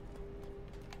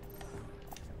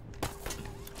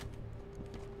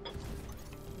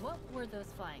 What were those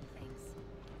flying things?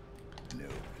 No.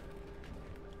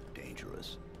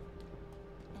 Dangerous.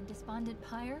 And Despondent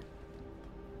Pyre?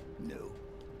 No.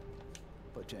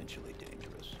 Potentially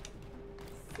dangerous.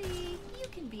 See, you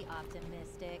can be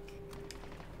optimistic.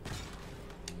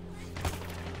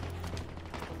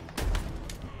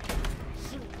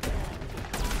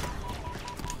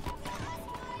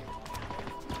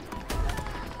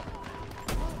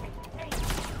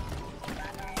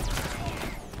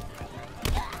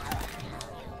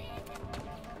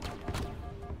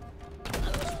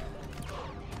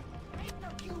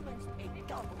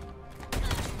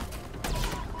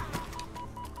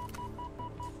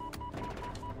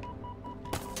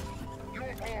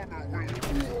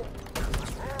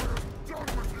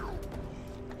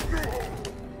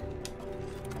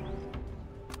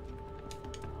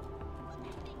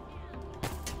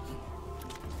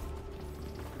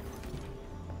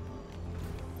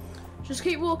 Just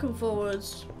keep walking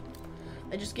forwards.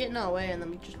 They just get in our way and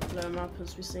then we just blow them up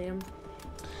as we see them.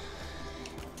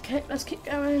 Okay, let's keep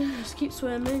going. Just keep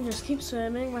swimming. Just keep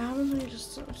swimming. What happens when you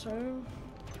just so?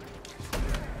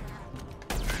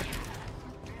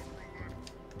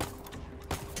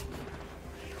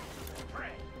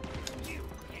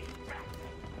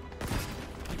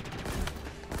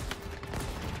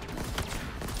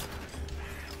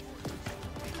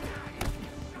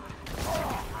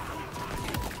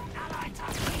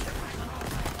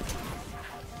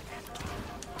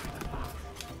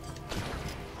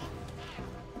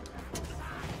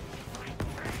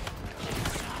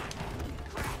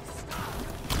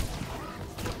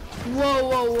 Whoa,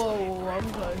 whoa, whoa, whoa, I'm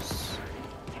close.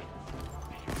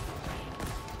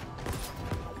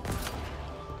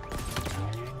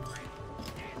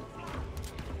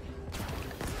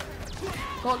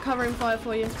 Got covering fire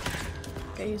for you.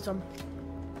 Okay, he's done.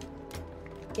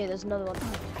 Yeah, there's another one.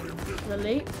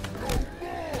 Elite.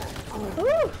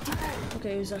 Ooh.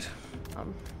 Okay, he's dead. Go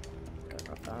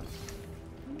grab that.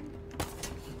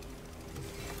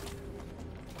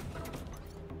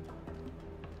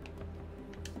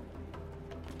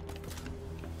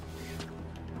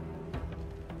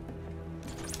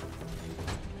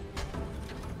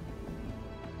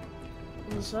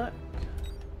 One sec.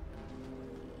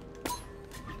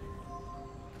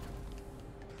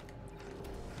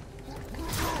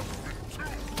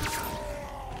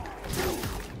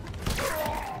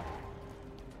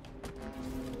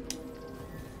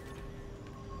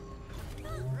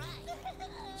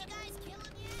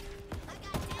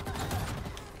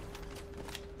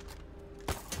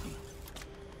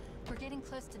 We're getting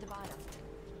close to the bottom.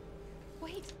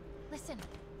 Wait, listen.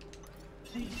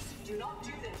 Please, do not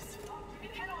do this.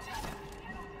 It cannot happen.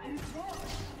 It's wrong.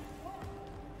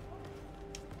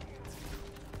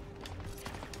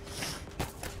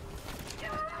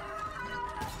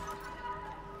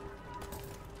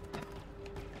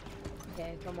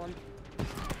 Okay, come on.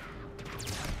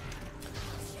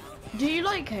 Do you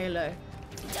like Halo?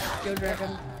 Yo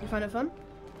Dragon. You find it fun?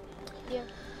 Yeah.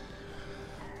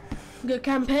 Good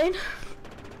campaign?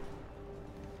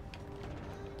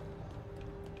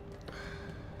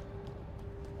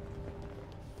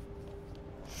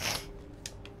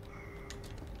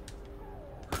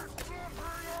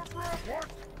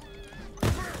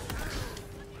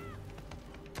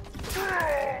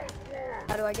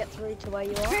 How do I get through to where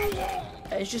you are?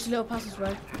 It's just a little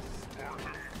passageway.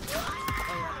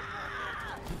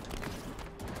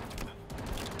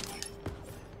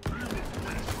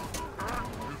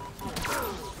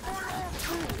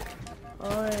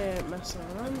 I ain't messing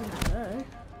around today.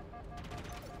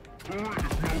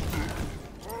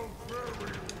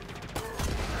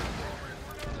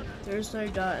 There's no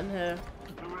dirt in here.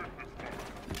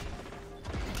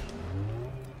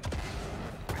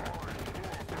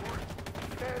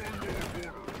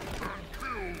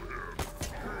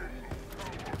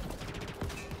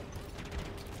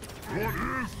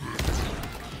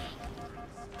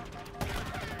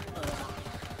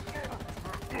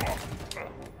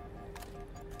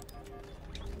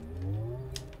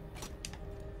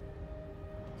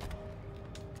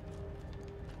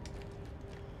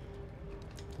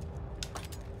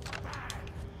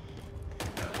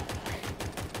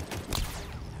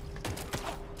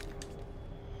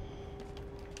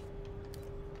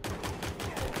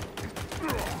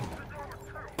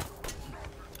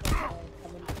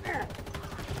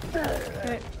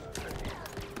 Okay.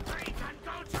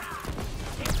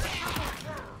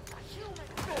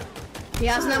 He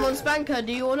has an M1 Spanker.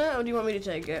 Do you want it or do you want me to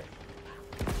take it?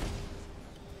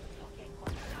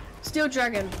 Steel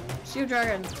Dragon. Steel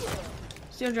Dragon.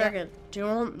 Steel Dragon. Do you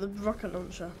want the rocket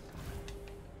launcher?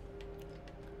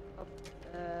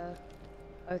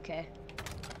 Okay.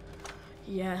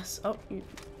 Yes. Oh,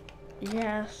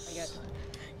 yes.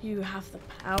 You have the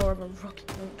power of a rocket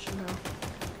launcher now.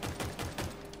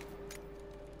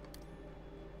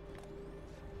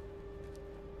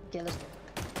 Yeah, let's go.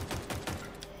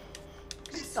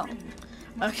 Stop.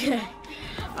 Okay.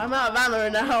 I'm out of ammo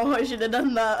now. I should have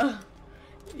done that.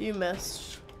 You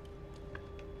missed.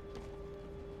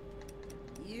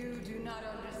 You do not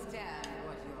understand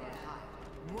what you're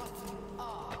hiding, what you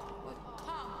are, what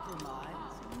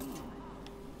compromise means.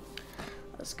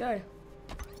 Let's go.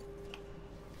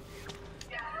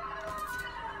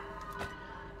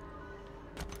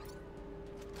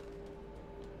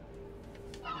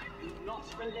 I will not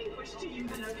relinquish to you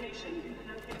the location.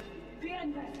 The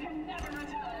Endless can never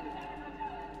return.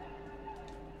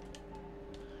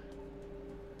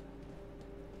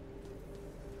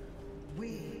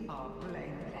 We are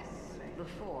blameless. The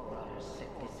Forerunners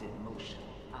set this in motion.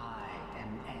 I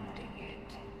am ending it.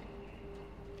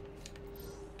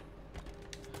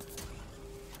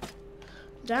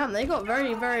 Damn, they got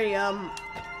very, very,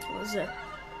 what was it?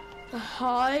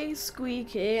 High,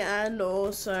 squeaky, and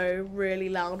also really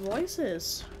loud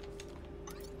voices.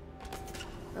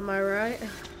 Am I right?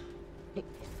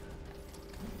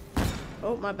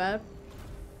 Oh, my bad.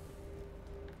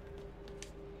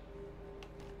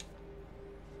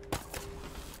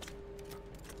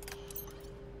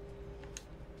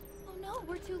 Oh no,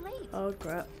 we're too late. Oh,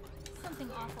 crap. Something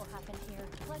awful happened here.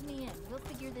 Plug me in. We'll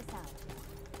figure this out.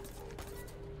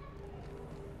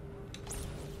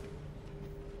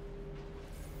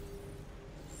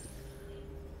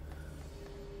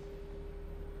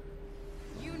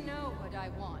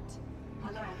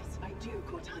 due,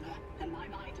 Cortana, and my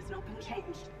mind has not been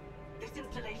changed. This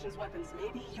installation's weapons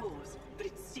may be yours, but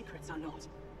its secrets are not.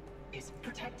 It's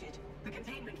protected. The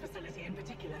containment facility in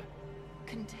particular.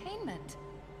 Containment?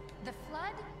 The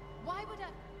Flood? Why would I...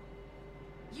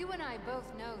 You and I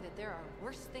both know that there are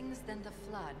worse things than the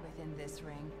Flood within this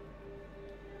ring.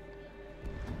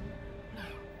 No.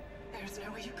 There's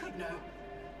no way you could know.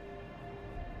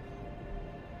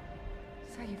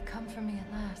 So you've come for me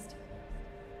at last.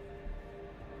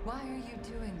 Why are you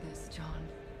doing this, John?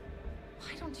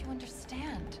 Why don't you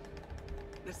understand?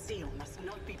 The seal must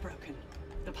not be broken.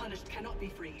 The punished cannot be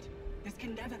freed. This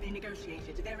can never be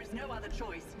negotiated. There is no other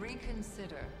choice.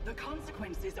 Reconsider. The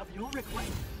consequences of your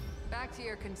request. Back to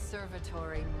your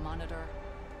conservatory, Monitor.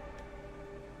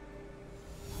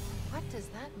 What does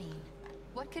that mean?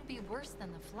 What could be worse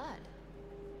than the Flood?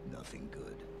 Nothing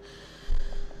good.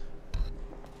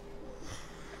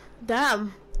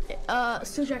 Damn.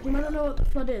 Still Jack, you might not know what the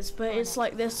Flood is, but it's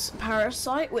like this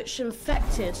parasite which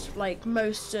infected like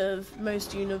most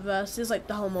universes, like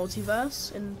the whole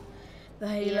multiverse in the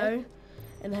Halo,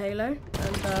 and it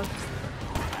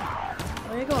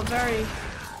got very,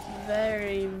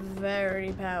 very,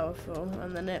 very powerful,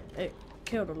 and then it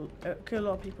killed a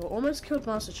lot of people. Almost killed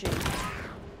Master Chief.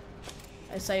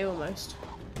 I say almost.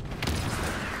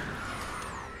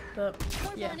 But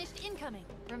More yeah. Banished incoming.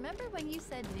 Remember when you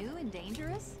said new and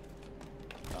dangerous?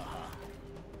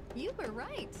 You were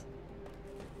right.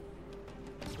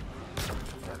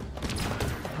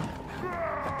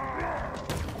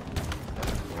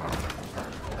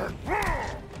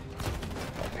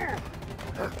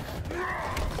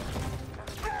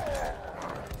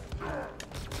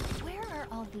 Where are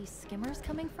all these skimmers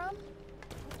coming from?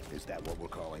 Is that what we're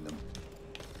calling them?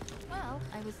 Well,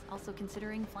 I was also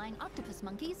considering flying octopus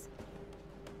monkeys.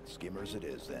 Skimmers it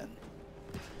is, then.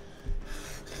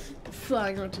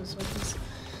 Flying onto his weapons.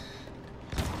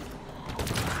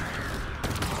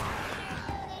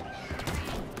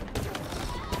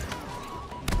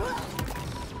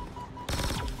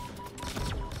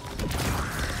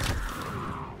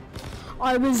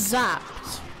 I was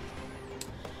zapped.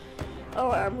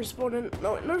 Oh, I'm respawning.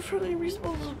 No friendly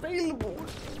respawns available.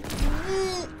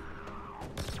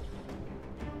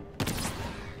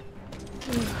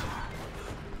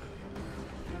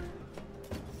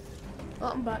 Oh,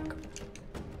 I'm back.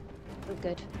 I'm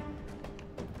good.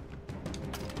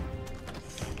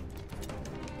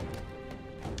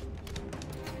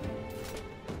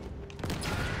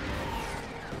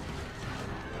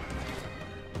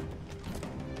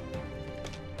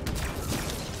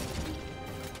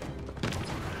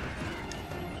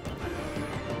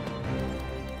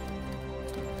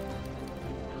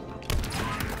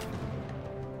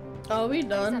 Are we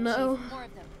done now? More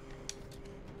of them.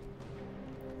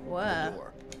 Where?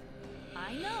 Door.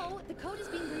 I know. The code is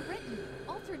being rewritten,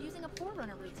 altered using a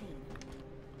Forerunner routine.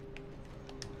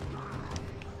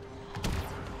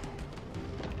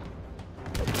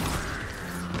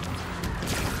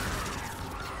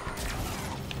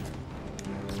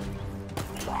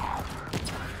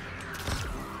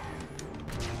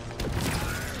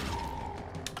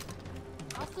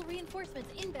 Hostile reinforcements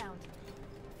inbound.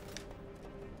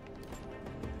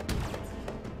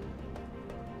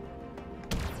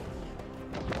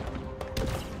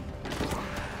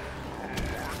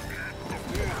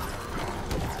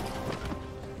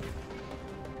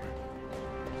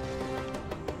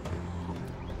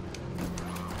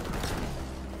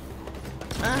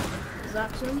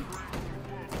 Zapped him.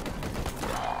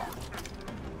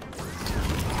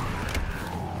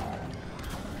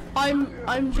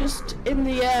 I'm just in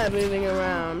the air moving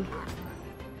around.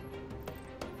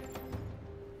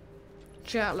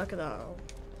 Chat, look at that.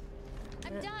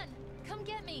 I'm done. Come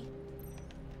get me.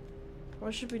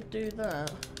 Why should we do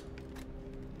that?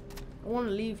 I want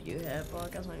to leave you here, but I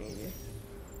guess I need you.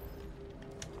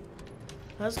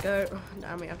 Let's go.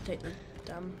 Damn, we have to take the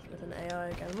damn flipping AI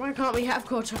again. Why can't we have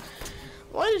Cortana?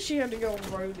 Why did she have to go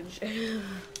on road and shit?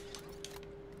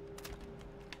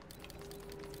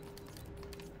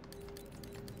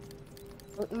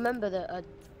 Remember that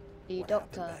the What happened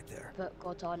doctor back there? put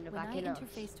Cortana When back I in us.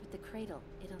 interfaced with the cradle,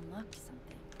 it unlocked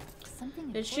something.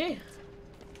 Something Did she?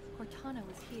 important. Cortana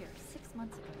was here 6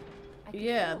 months ago. I could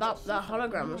Yeah, feel that she that felt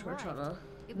hologram was alive. Cortana.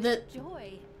 It was The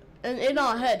joy. and in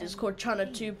our head it's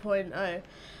Cortana 2.0,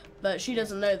 but she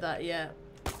doesn't know that yet.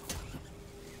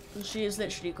 And she is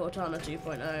literally Cortana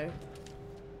 2.0.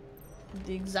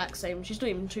 The exact same. She's not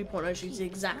even 2.0. She's the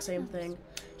exact same thing.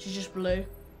 She's just blue.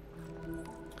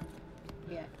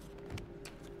 Yeah.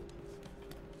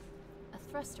 A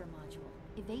thruster module.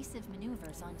 Evasive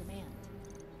maneuvers on demand.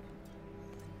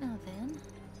 Now then,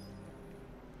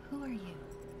 who are you?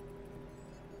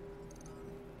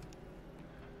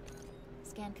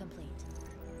 Timeline complete.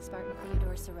 Spartan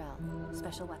Theodore Sorrell,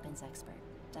 special weapons expert.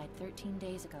 Died 13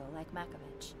 days ago, like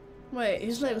Makovich. Wait,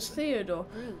 his name was Theodore.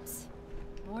 Brutes.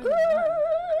 More than one.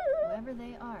 Whoever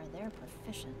they are, they're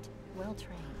proficient,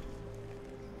 well-trained.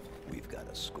 We've got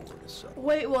a score to settle.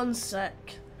 Wait one sec.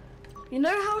 You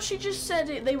know how she just said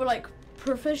it? They were like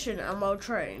proficient and well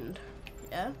trained.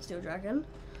 Yeah, Steel Dragon.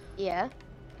 Yeah.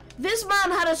 This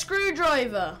man had a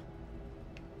screwdriver.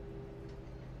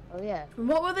 Oh yeah. And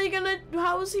what were they gonna?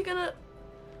 How was he gonna?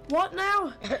 What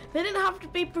now? They didn't have to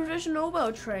be proficient or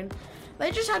well trained.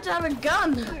 They just had to have a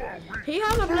gun. He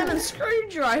had a blooming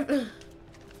screwdriver.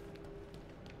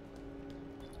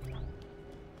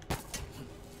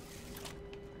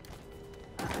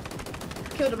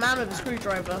 Killed a man with a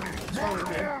screwdriver. What's wrong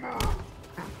with you?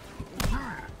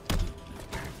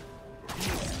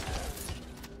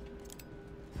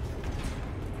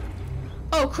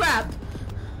 Oh crap!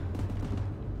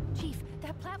 Chief,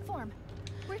 that platform.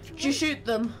 Where'd you Did you shoot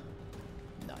them?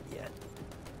 Not yet.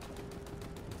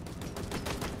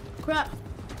 Crap.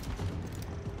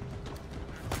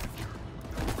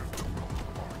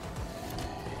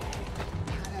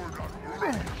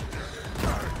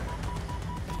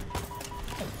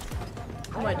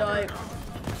 I might die.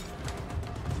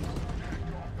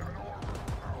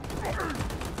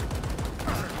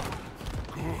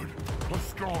 Good. A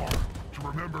scar to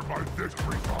remember my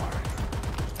victory by.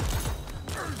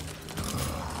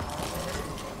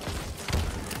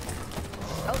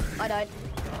 Oh, I died.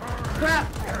 Crap!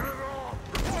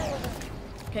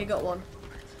 Okay, got one.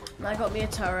 And I got me a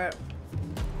turret.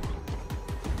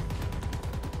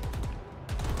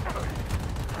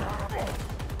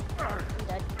 I'm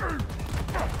dead.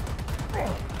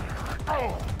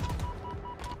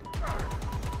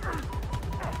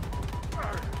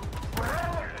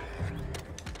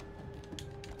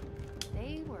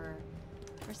 They were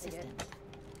persistent.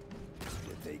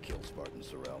 Did they kill Spartan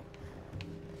Sorrell?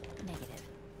 Negative.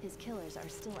 His killers are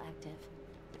still active.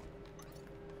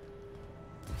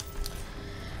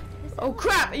 This Oh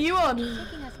crap, are you on? elevator is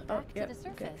taking us back yep, to the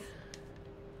surface. okay.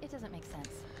 It doesn't make sense.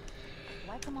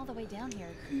 Why come all the way down here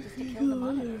just to kill the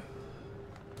monitor?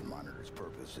 The monitor's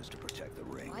purpose is to protect the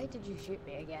ring. Why did you shoot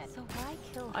me again? So why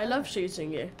kill her? I love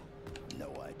shooting you.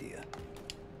 No idea.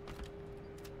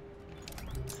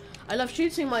 I love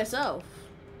shooting myself.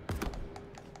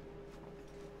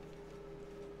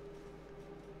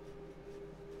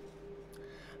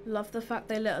 Love the fact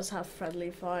they let us have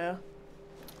friendly fire.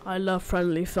 I love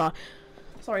friendly fire.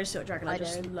 Sorry, Steel Dragon, I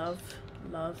just don't.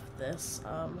 love this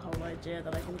whole idea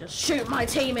that I can just shoot my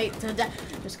teammate to death.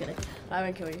 Just kidding. I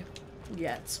won't kill you.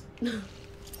 Yet.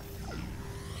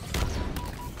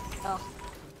 Oh,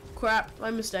 Crap,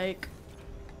 my mistake.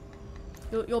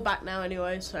 You're back now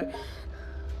anyway, so.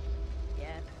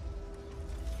 yeah.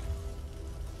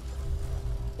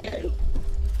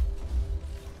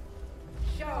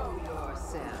 Show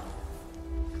yourself.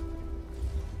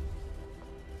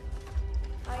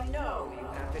 I know you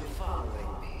have been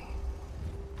following me.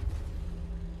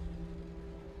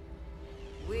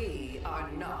 We are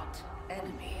not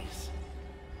enemies.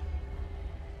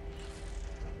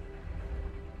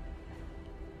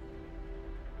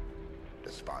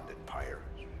 Despondent pyre.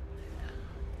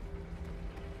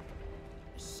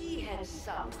 She had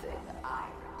something I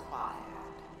required.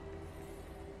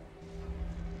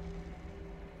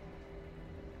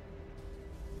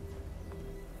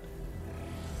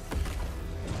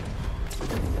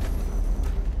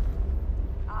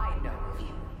 I know of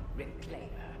you, Reclaimer.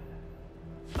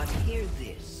 But hear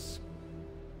this.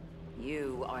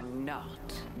 You are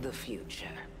not the future.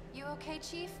 You okay,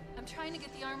 Chief? I'm trying to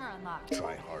get the armor unlocked.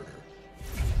 Try harder.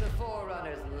 The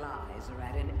Forerunner's lies are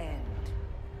at an end.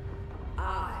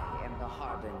 I am the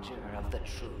harbinger of the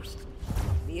truth.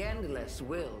 The Endless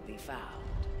will be found.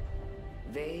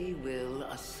 They will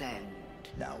ascend.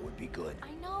 Now would be good.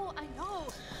 I know.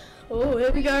 Oh,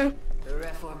 here we go. The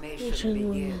Reformation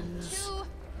begins. 2,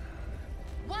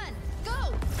 1,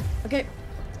 go! Okay,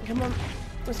 come on.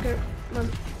 Let's go. Come on,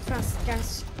 fast,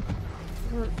 gas.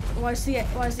 Come on. Why is the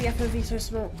FOV so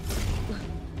small?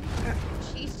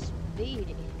 She's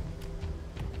speedy.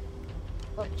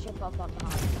 Oh, chip up on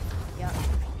behind. Yep.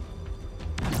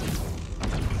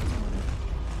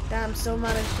 Damn, still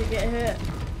managed to get hit.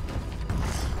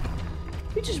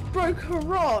 We just broke a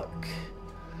rock.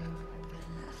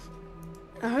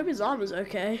 I hope his armor's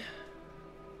okay.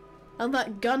 And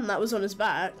that gun that was on his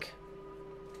back.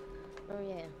 Oh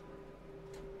yeah.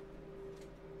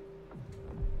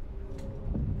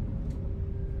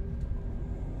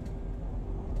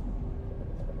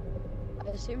 I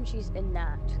assume she's in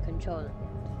that controlling it.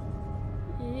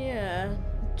 Yeah.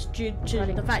 due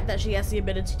to the fact that she has the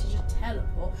ability to just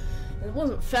teleport. It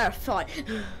wasn't a fair fight.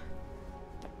 It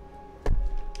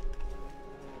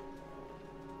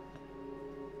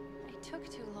took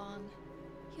too long.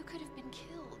 You could have been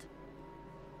killed.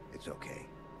 It's okay.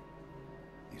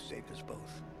 You saved us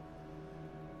both.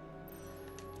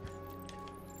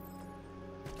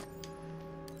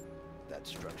 That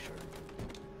structure.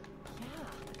 Yeah.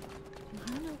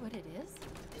 Do you know what it is?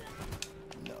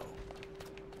 No.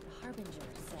 The Harbinger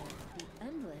said the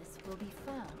Endless will be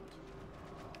found.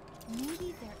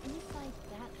 Maybe they're inside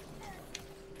that thing.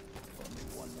 Only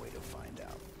one way to find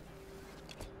out.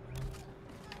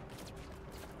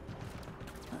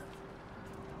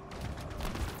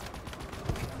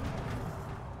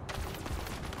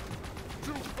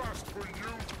 Too fast for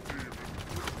you, demon.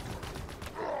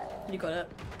 You got it.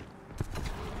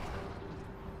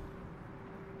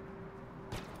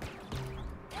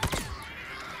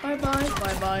 Bye bye,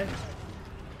 bye bye.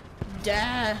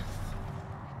 Death.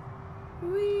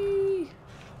 Whee.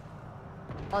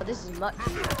 Oh, this is much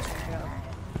easier.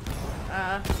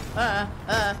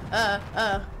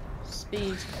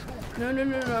 Speed. No, no,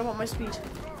 no, no, I want my speed.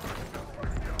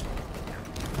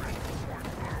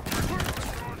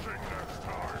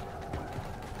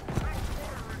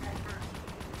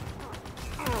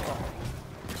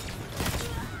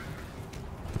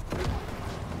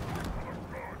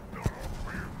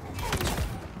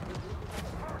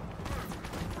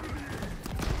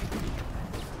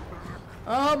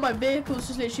 Oh, my vehicle's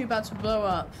just literally about to blow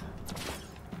up.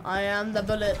 I am the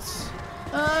bullets.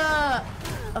 Ah!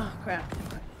 Oh, crap.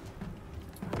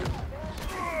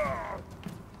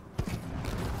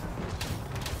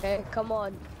 Okay, come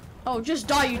on. Oh, just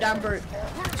die, you damn brute.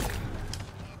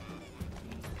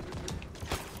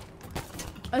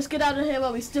 Let's get out of here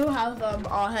while we still have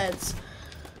our heads.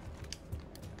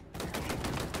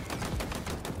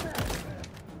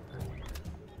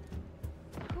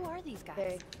 Who are these guys?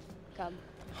 Okay, come.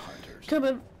 Hunters. Come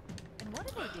on. And what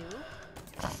do they do?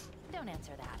 Don't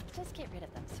answer that. Just get rid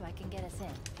of them so I can get us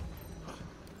in.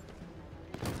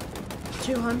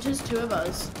 2 hunters, 2 of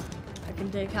us. I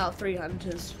can take out 3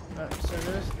 hunters. Oh, so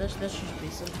this should be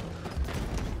simple.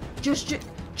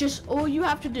 Just all you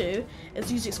have to do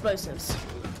is use explosives.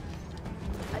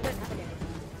 I don't have any.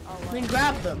 Oh, well. Then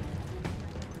grab them.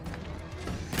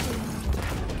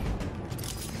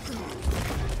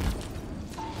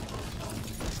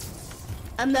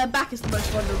 And their back is the most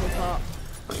vulnerable part.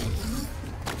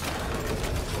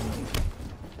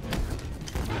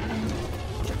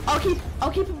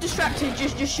 I'll keep him distracted.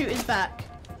 Just shoot his back.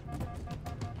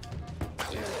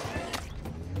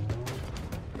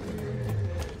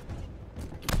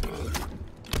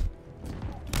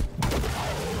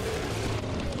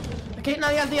 Okay, now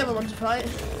you have the other one to fight.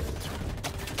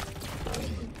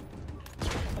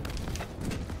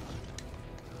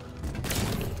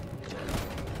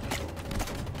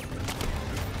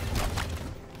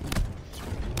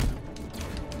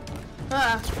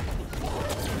 Ah.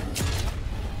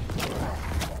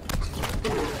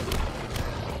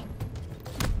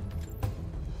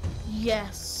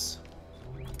 Yes.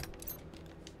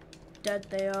 Dead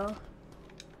they are.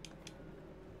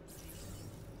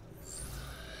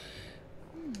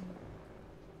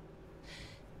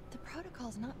 The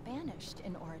protocol's not banished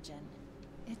in Origin.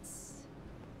 It's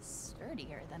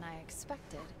sturdier than I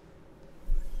expected.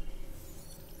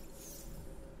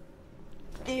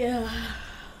 Yeah.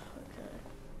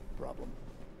 Problem.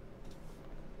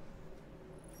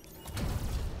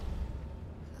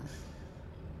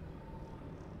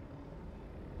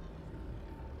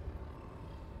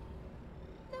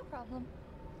 No problem.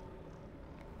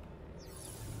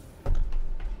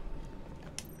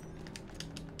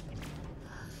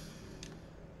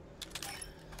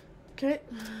 Okay.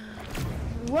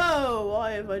 Whoa,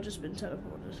 why have I just been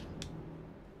teleported?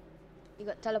 You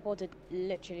got teleported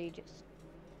literally just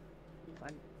in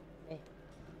front of me.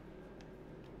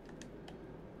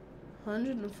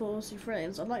 140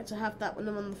 frames. I'd like to have that when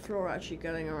I'm on the floor actually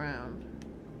going around.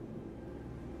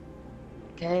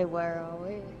 Okay, where are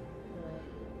we?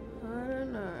 I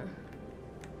don't know.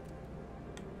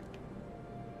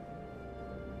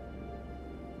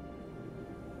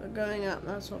 We're going up,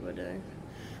 that's what we're doing.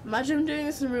 Imagine doing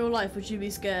this in real life, would you be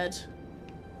scared?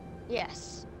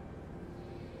 Yes.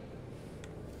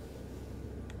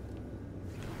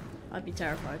 I'd be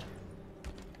terrified.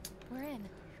 We're in.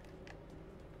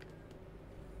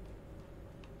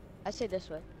 I say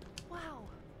this way. Wow.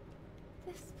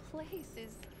 This place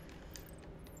is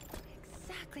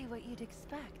exactly what you'd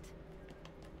expect.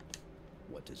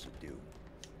 What does it do?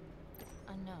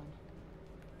 Unknown.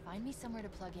 Find me somewhere to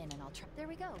plug in and I'll try. There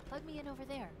we go. Plug me in over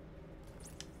there.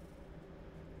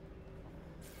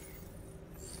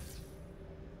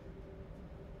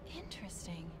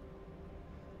 Interesting.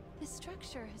 This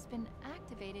structure has been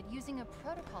activated using a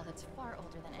protocol that's far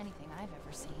older than anything I've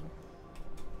ever seen.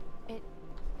 It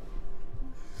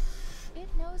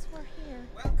knows we're here.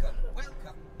 Welcome,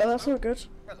 welcome. Oh, that's not good.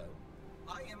 Hello.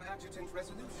 I am Adjutant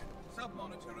Resolution,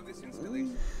 sub-monitor of this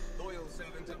installation. Loyal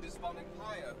servant of Despondent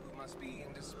Pyre, who must be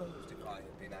indisposed if I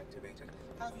have been activated.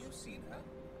 Have you seen her?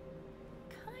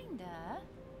 Kinda.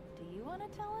 Do you want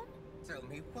to tell him? Tell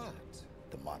me what?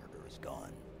 The monitor is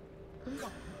gone.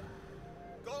 Gone?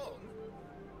 Gone?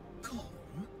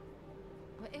 Gone?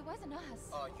 Well, it wasn't us.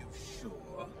 Are you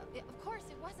sure? Of course,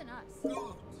 it wasn't us.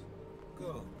 Good.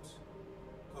 Good.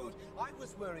 Good. I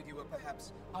was worried you were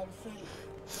perhaps unfriendly.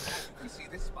 As you can see,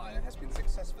 this spire has been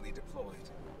successfully deployed.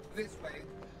 This way.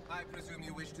 I presume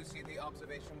you wish to see the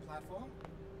observation platform?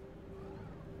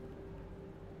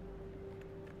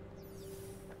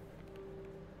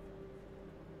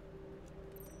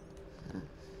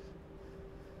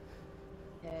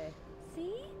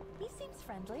 See? He seems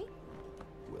friendly.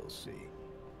 We'll see.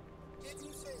 Did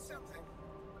you say something?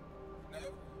 No?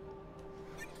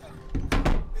 Then come.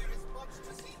 There is much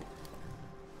to see.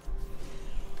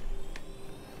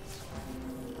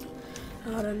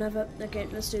 Oh, no, never. Okay,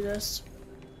 let's do this.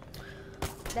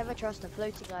 Never trust a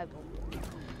floating eyeball.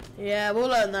 Yeah, we'll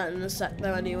learn that in a sec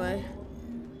though anyway.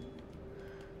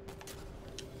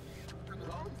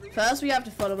 First we have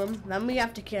to follow him, then we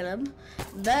have to kill him,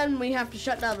 then we have to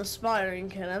shut down the spire and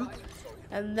kill him,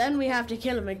 and then we have to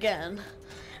kill him again,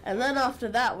 and then after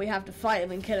that we have to fight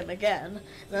him and kill him again, and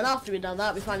then after we've done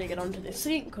that we finally get onto the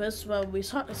sequence where we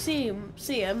see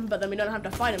him, but then we don't have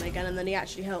to fight him again, and then he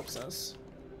actually helps us.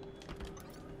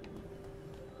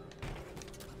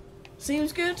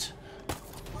 Seems good?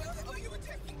 Why are you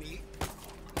attacking me?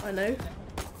 I know.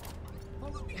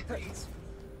 Follow me, please.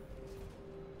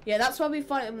 Yeah, that's why we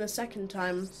fight him the second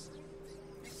time.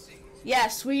 Missing.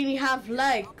 Yes, we have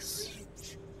legs.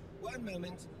 One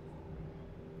moment.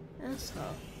 Yes,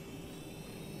 sir.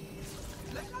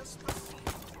 Let us proceed.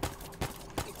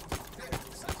 It's very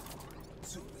exciting.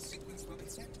 Soon the sequence will be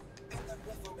set, and the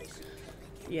reformation can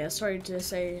begin. Yeah, sorry to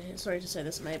say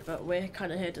this, mate, but we're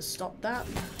kind of here to stop that.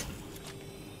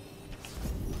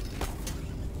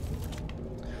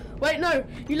 Wait, no,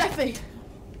 you left me.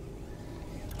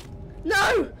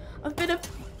 No, I've been a.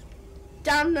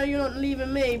 Damn, no, you're not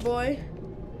leaving me, boy.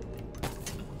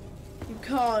 You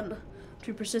can't.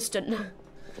 Too persistent.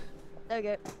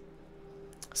 Okay.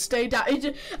 Stay down.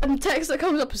 And the text that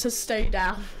comes up says stay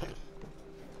down.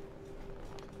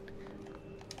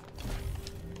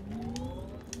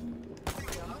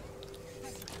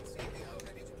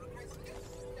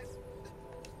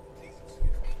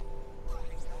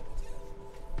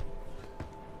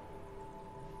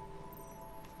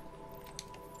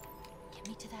 Get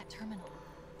me to that terminal.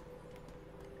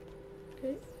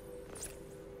 Okay.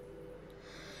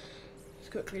 Let's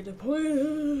quickly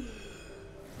deploy.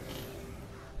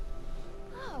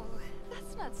 Oh,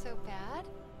 that's not so bad.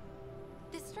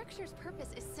 This structure's purpose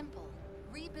is simple.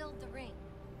 Rebuild the ring.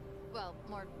 Well,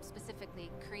 more specifically,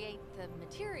 create the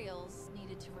materials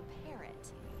needed to repair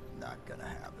it. Not gonna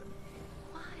happen.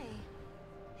 Why?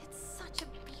 It's such a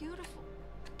beautiful...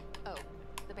 Oh,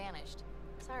 the Banished.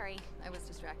 Sorry, I was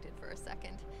distracted for a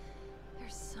second.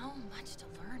 There's so much to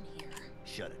learn here.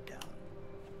 Shut it down.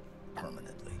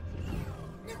 Permanently.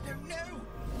 No, no, no!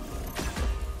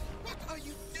 What are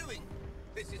you doing?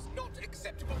 This is not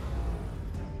acceptable.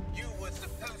 You were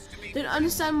supposed to be... Didn't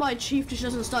understand why Chief just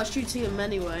doesn't start shooting him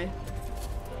anyway.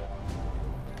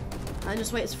 And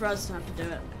just waits for us to have to do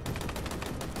it.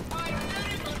 I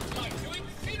very much like to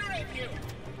incinerate you!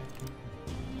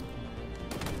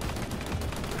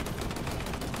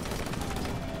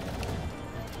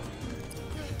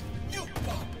 You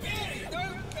barbarian!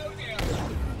 Oh dear!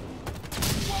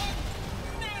 What?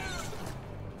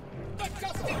 No!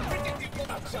 Adjusting predictive...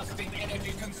 Adjusting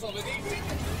energy consolidation!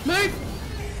 Move!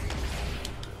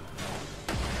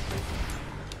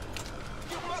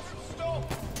 You must stop!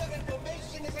 The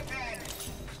information is at hand!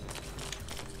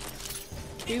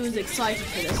 He was excited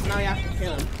for this, now you have to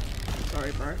kill him.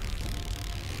 Sorry, bro.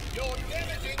 You're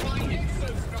damaging my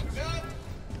exostructure!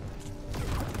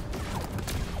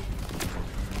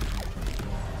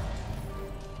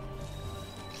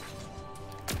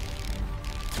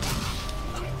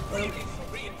 Waiting to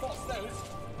reinforce those.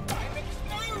 I'm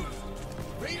exposed!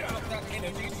 Reroute that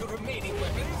energy to remaining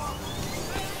weapons.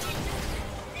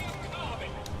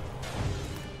 Incoming!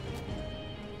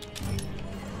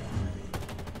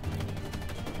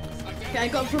 Okay, I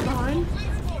got from behind.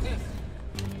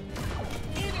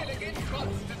 Inelegant but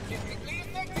statistically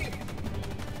effective.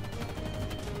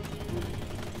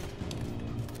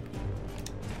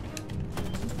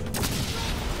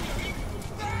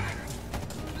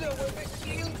 the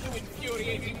shield to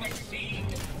infuriating machine.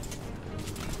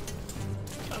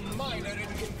 A minor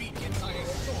inconvenience, I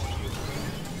assure you.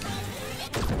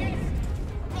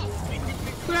 Must be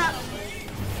Crap.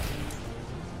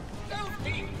 Don't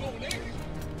be foolish.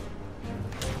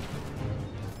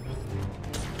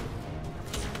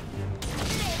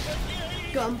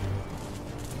 Gum.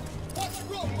 What's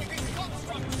wrong with this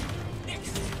construct?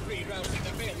 Next, rerouting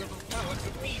available power to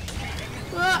beam cannon.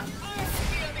 Ah. I'll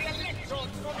steal the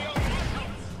electrons from your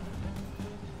assets.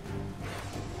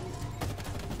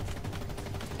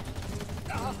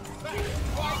 That's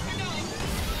quite enough.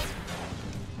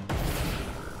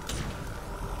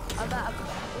 I'm out of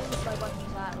my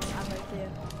weapons out. Ammo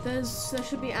here. There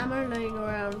should be ammo laying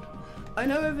around. I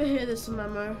know over here there's some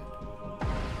ammo.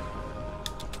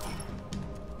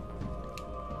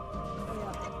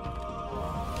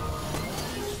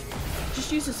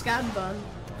 Just use a scan gun.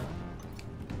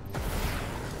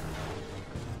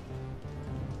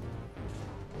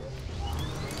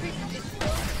 This is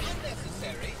both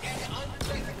unnecessary and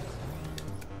unpleasant.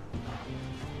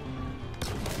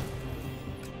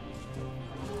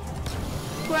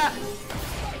 Crap. I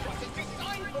wasn't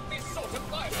designed for this sort of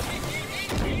violence. It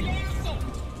is a melee assault.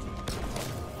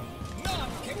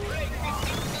 None can break this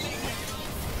installation.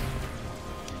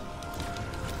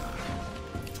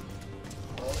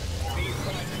 These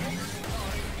vibrations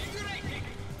are invigorating.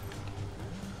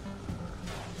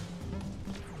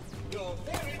 You're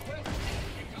very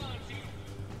persistent, aren't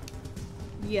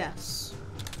you? Yes.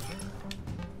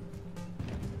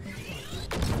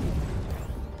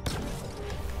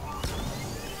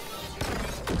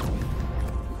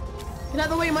 Get out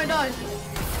of the way, you might die.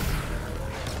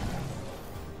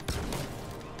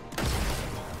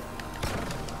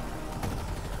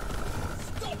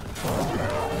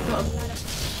 Got him.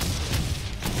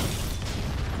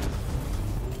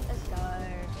 Let's go.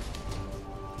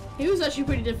 He was actually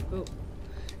pretty difficult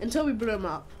until we blew him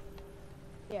up.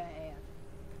 Yeah.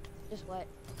 Just wait.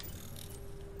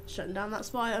 Shutting down that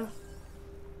spire.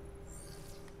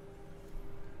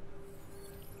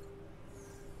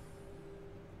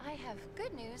 I have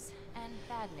good news and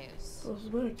bad news.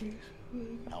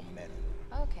 How many?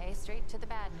 Okay, straight to the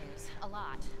bad news. A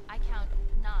lot. I count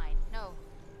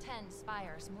 10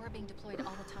 spires, more being deployed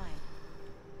all the time.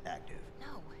 Active.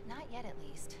 No, not yet at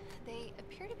least. They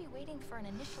appear to be waiting for an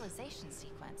initialization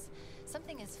sequence.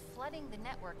 Something is flooding the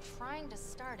network, trying to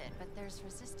start it, but there's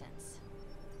resistance.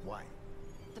 Why?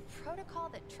 The protocol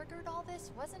that triggered all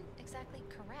this wasn't exactly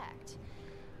correct.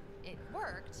 It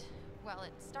worked. Well,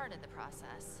 it started the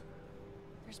process.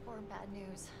 There's more bad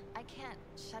news. I can't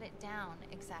shut it down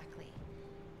exactly.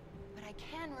 But I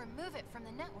can remove it from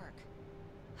the network.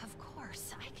 Of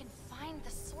course, I can find the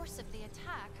source of the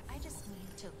attack. I just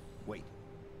need to... Wait.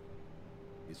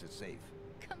 Is it safe?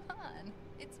 Come on.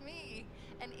 It's me.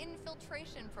 An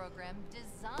infiltration program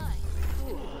designed...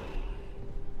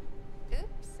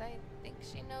 Oops, I think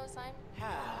she knows I'm...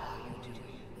 How you do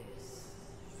this?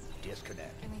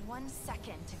 Disconnect. Give me 1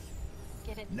 second to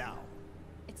get it... Now.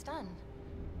 It's done.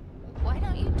 Why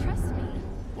don't you trust me?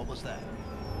 What was that?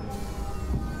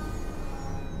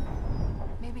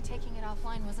 Maybe taking it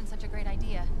offline wasn't such a great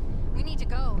idea. We need to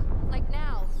go. Like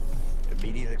now.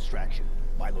 Immediate extraction.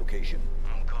 My location.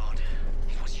 Oh god.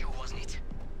 It was you, wasn't it?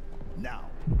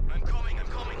 Now. I'm coming, I'm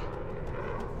coming.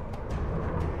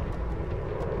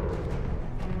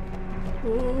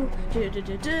 Oh,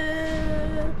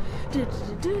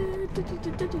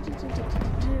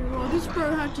 oh, this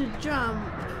bro had to jump.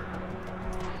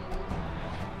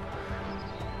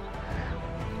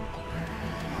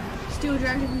 Steel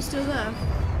Dragon, you still there?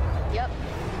 Yep.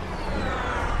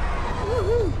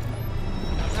 Woohoo!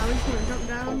 Now we're just gonna jump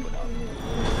down. Come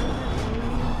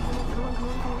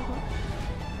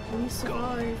on. We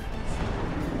survive.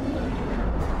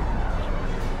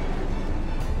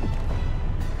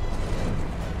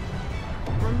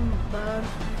 Bad.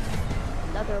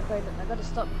 Another opponent. I gotta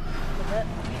stop a bit.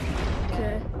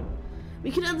 Okay.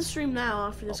 We can end the stream now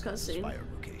after this cutscene. Spire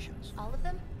locations. All of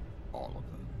them? All of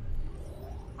them.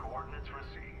 Coordinates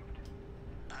received.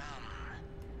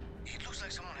 It looks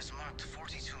like someone has marked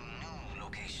 42 new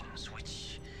locations,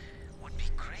 which would be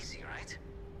crazy, right?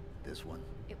 This one.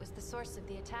 It was the source of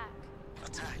the attack.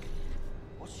 Attack.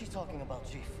 What's she talking about,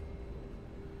 Chief?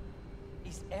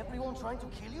 Is everyone trying to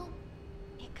kill you?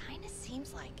 It kinda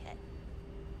seems like it.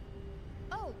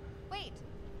 Oh, wait.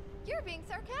 You're being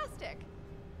sarcastic.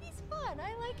 He's fun.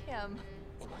 I like him.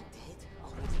 Am I dead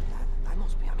already? I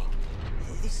must be. I mean,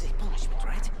 this is a punishment,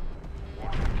 right?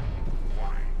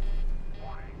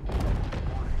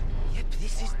 Yep,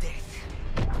 this is death.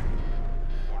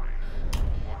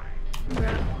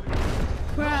 Crap.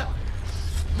 Crap.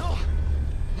 No!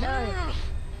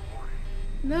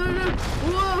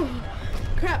 Whoa!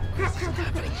 Crap, crap, crap,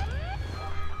 crap, crap.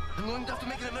 I'm going to have to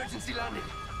make an emergency landing.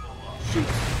 Shoot.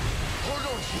 Hold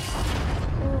on, Chief.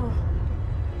 Oh.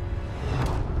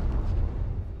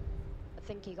 I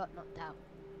think he got knocked out.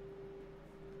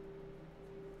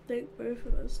 I think both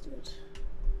of us did.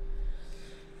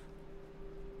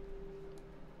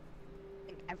 I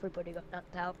think everybody got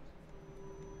knocked out.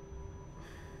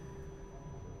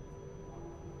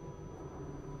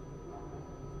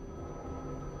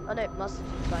 Oh no, Mustard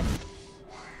is fine.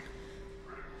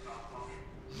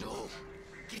 No!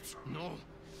 No!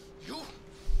 You!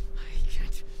 I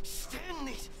can't stand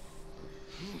this!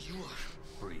 Who you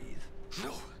are? Breathe.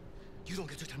 No! You don't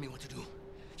get to tell me what to do.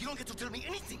 You don't get to tell me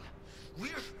anything! Are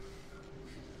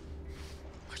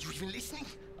you even listening?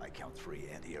 I count 3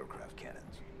 anti-aircraft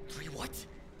cannons. 3 what?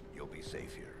 You'll be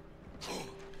safe here. Oh,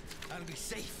 I'll be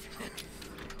safe.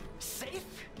 Safe?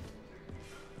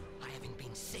 I haven't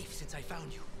been safe since I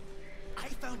found you. I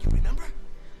found you, remember?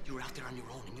 You were out there on your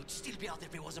own, and you'd still be out there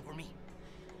if it wasn't for me.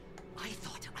 I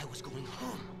thought I was going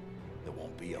home. There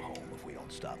won't be a home if we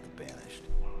don't stop the Banished.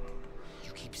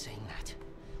 You keep saying that.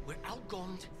 We're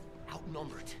outgunned,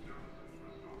 outnumbered.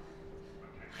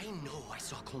 I know I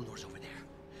saw condors over there.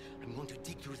 I'm going to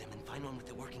dig through them and find one with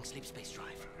the working sleep space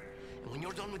drive. And when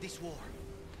you're done with this war,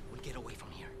 we'll get away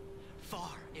from here.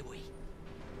 Far away.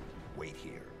 Wait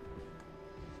here.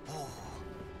 Oh.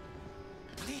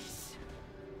 Please.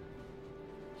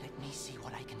 Let me see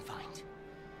what I can find.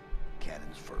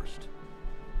 Cannons first.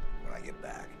 When I get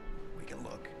back, we can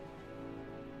look.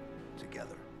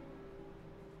 Together.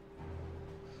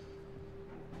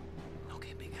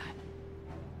 Okay, big guy.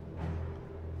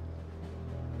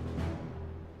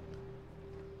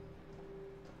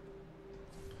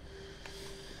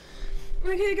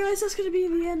 Okay guys, that's going to be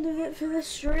the end of it for this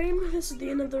stream. This is the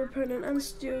end of the Opponent and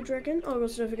Steel Dragon. Oh,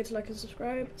 also don't forget to like and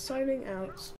subscribe. Signing out.